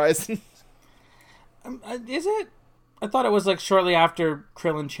on the horizon. Is it? I thought it was like shortly after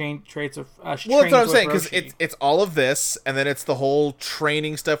Krillin traits with. Well, that's what I'm saying, because it's all of this, and then it's the whole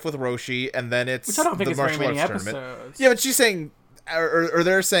training stuff with Roshi, and then it's I don't think the it's martial very many arts episodes. tournament. Yeah, but she's saying, or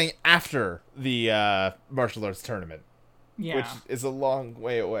they're saying after the martial arts tournament, which is a long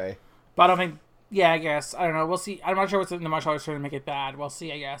way away. But I don't think. Yeah, I guess I don't know. We'll see. I'm not sure what's in the martial arts tournament to make it bad. We'll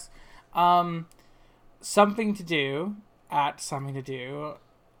see. I guess. Something to do at something to do,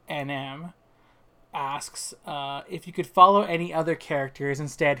 NM. Asks if you could follow any other characters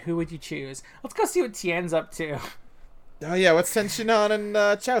instead, who would you choose? Let's go see what Tien's up to. Oh yeah, what's Tenshinhan and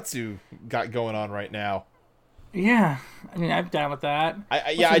Chaozu got going on right now? Yeah, I mean, I'm down with that.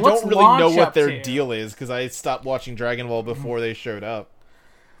 I don't really know what their deal is, because I stopped watching Dragon Ball before they showed up.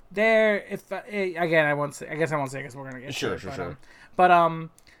 Again, I won't say. I guess we're gonna get sure. But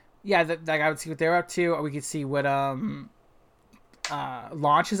yeah, I would see what they're up to. Or we could see what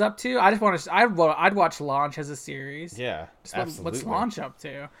Launch is up to. I'd watch Launch as a series. Yeah, absolutely. What's Launch up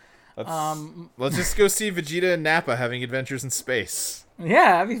to? Let's just go see Vegeta and Nappa having adventures in space.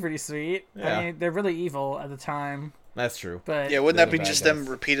 Yeah, that'd be pretty sweet. Yeah. I mean, they're really evil at the time. That's true. But yeah, wouldn't that be just them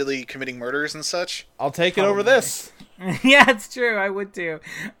repeatedly committing murders and such? I'll take it over this. Yeah, it's true. I would too.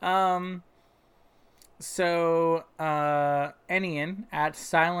 So Enian at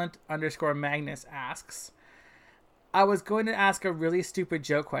silent_Magnus asks, I was going to ask a really stupid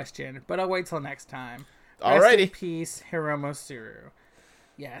joke question, but I'll wait till next time. Alrighty. Rest in peace, Hiromu Suru.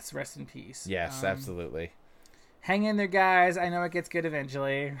 Yes, rest in peace. Yes, absolutely. Hang in there, guys. I know it gets good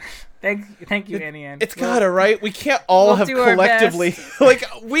eventually. Thank you, Enian. It's gotta, right? We can't all have collectively... like,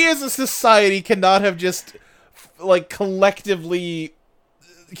 we as a society cannot have just, like, collectively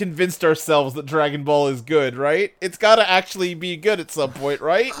convinced ourselves that Dragon Ball is good, right? It's got to actually be good at some point,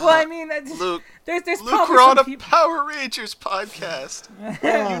 right? Well, I mean, Luke, there's Luke, probably we're on some a people. Power Rangers podcast.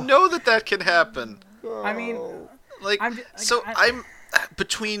 You know that can happen. I mean, Like, I'm I'm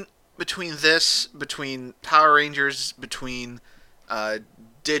between Power Rangers, between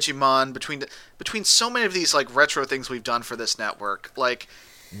Digimon, between so many of these like retro things we've done for this network, like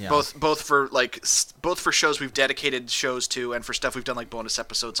both for shows we've dedicated shows to and for stuff we've done like bonus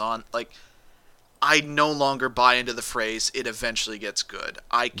episodes on. Like, I no longer buy into the phrase "it eventually gets good."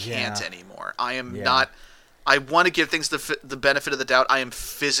 I can't anymore. I am not. I want to give things the benefit of the doubt. I am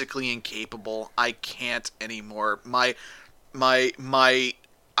physically incapable. I can't anymore. My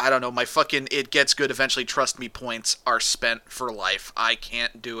I don't know, my fucking "it gets good eventually, trust me" points are spent for life. I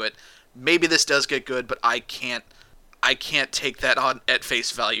can't do it. Maybe this does get good, but I can't take that on at face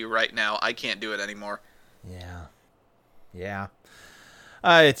value right now. I can't do it anymore. Yeah.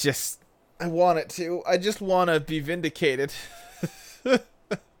 I want it to. I just want to be vindicated.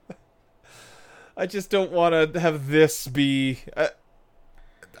 I just don't want to have this be...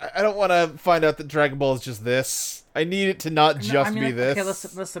 I don't want to find out that Dragon Ball is just this. I need it to not just be this.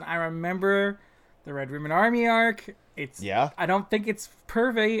 Okay, listen. I remember the Red Ribbon Army arc. I don't think it's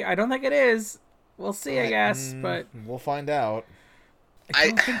perfect. I don't think it is. We'll see, I guess, but we'll find out.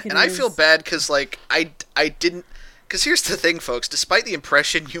 I feel bad because like I didn't. Because here's the thing, folks. Despite the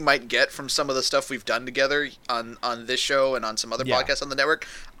impression you might get from some of the stuff we've done together on this show and on some other podcasts on the network,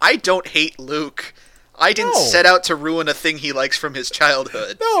 I don't hate Luke. I didn't set out to ruin a thing he likes from his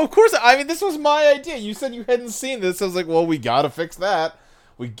childhood. No, of course. I mean, this was my idea. You said you hadn't seen this. I was like, well, we gotta fix that.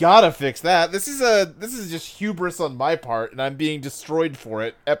 This is just hubris on my part, and I'm being destroyed for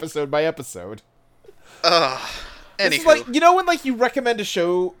it, episode by episode. This is like, you know when like you recommend a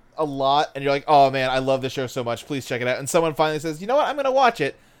show a lot, and you're like, oh man, I love this show so much, please check it out. And someone finally says, you know what, I'm gonna watch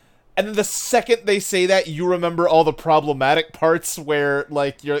it. And then the second they say that, you remember all the problematic parts where,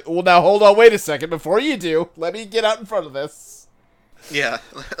 like, you're like, well, now hold on, wait a second, before you do, let me get out in front of this. Yeah,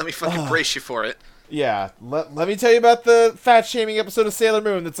 let me fucking brace you for it. Yeah, let me tell you about the fat-shaming episode of Sailor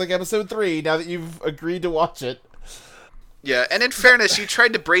Moon that's like episode 3, now that you've agreed to watch it. Yeah, and in fairness, you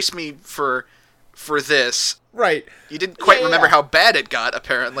tried to brace me for this. Right. You didn't quite remember how bad it got,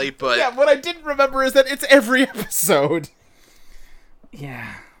 apparently, but... Yeah, what I didn't remember is that it's every episode.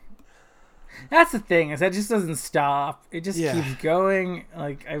 Yeah. That's the thing, is that just doesn't stop. It just keeps going.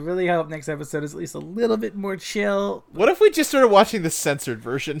 Like, I really hope next episode is at least a little bit more chill. What if we just started watching the censored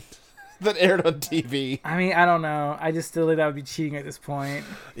version that aired on TV? I mean, I don't know. I just still think that would be cheating at this point.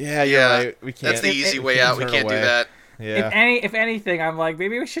 Yeah, you're right. We can't. That's the easy way out. We can't do that. Yeah. If anything, I'm like,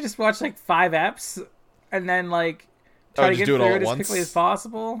 maybe we should just watch like 5 eps and then like try to get through it as quickly as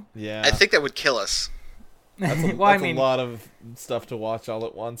possible. Yeah. I think that would kill us. That's a lot of stuff to watch all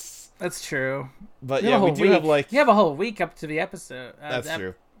at once. That's true. But yeah, we do have like... You have a whole week up to the episode. That's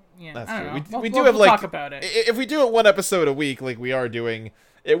true. Yeah, that's true. We do have like... talk about it. If we do it one episode a week like we are doing,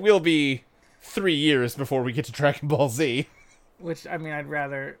 it will be 3 years before we get to Dragon Ball Z. Which, I mean, I'd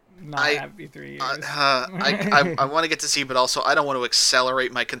rather not have it be 3 years. I want to get to Z, but also I don't want to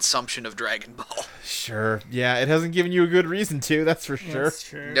accelerate my consumption of Dragon Ball. Sure. Yeah, it hasn't given you a good reason to, that's for sure. That's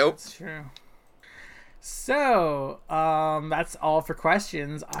true. Nope. That's true. So, that's all for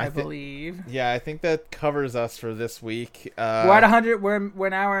questions, I believe. Yeah, I think that covers us for this week. We're at 100. We're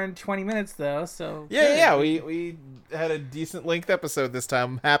an hour and 20 minutes though. So yeah. We had a decent length episode this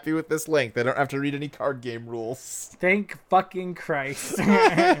time. I'm happy with this length. I don't have to read any card game rules. Thank fucking Christ.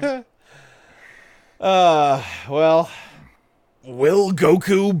 Well. Will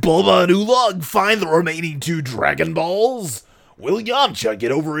Goku, Bulma, and Oolong find the remaining 2 Dragon Balls? Will Yamcha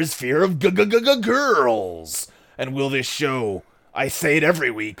get over his fear of girls? And will this show, I say it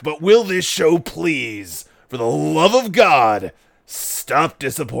every week, but will this show please, for the love of God, stop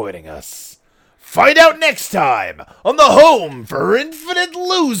disappointing us? Find out next time on the Home for Infinite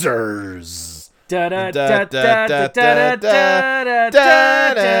Losers. Da da da da da da da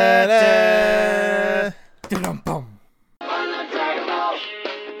da da da.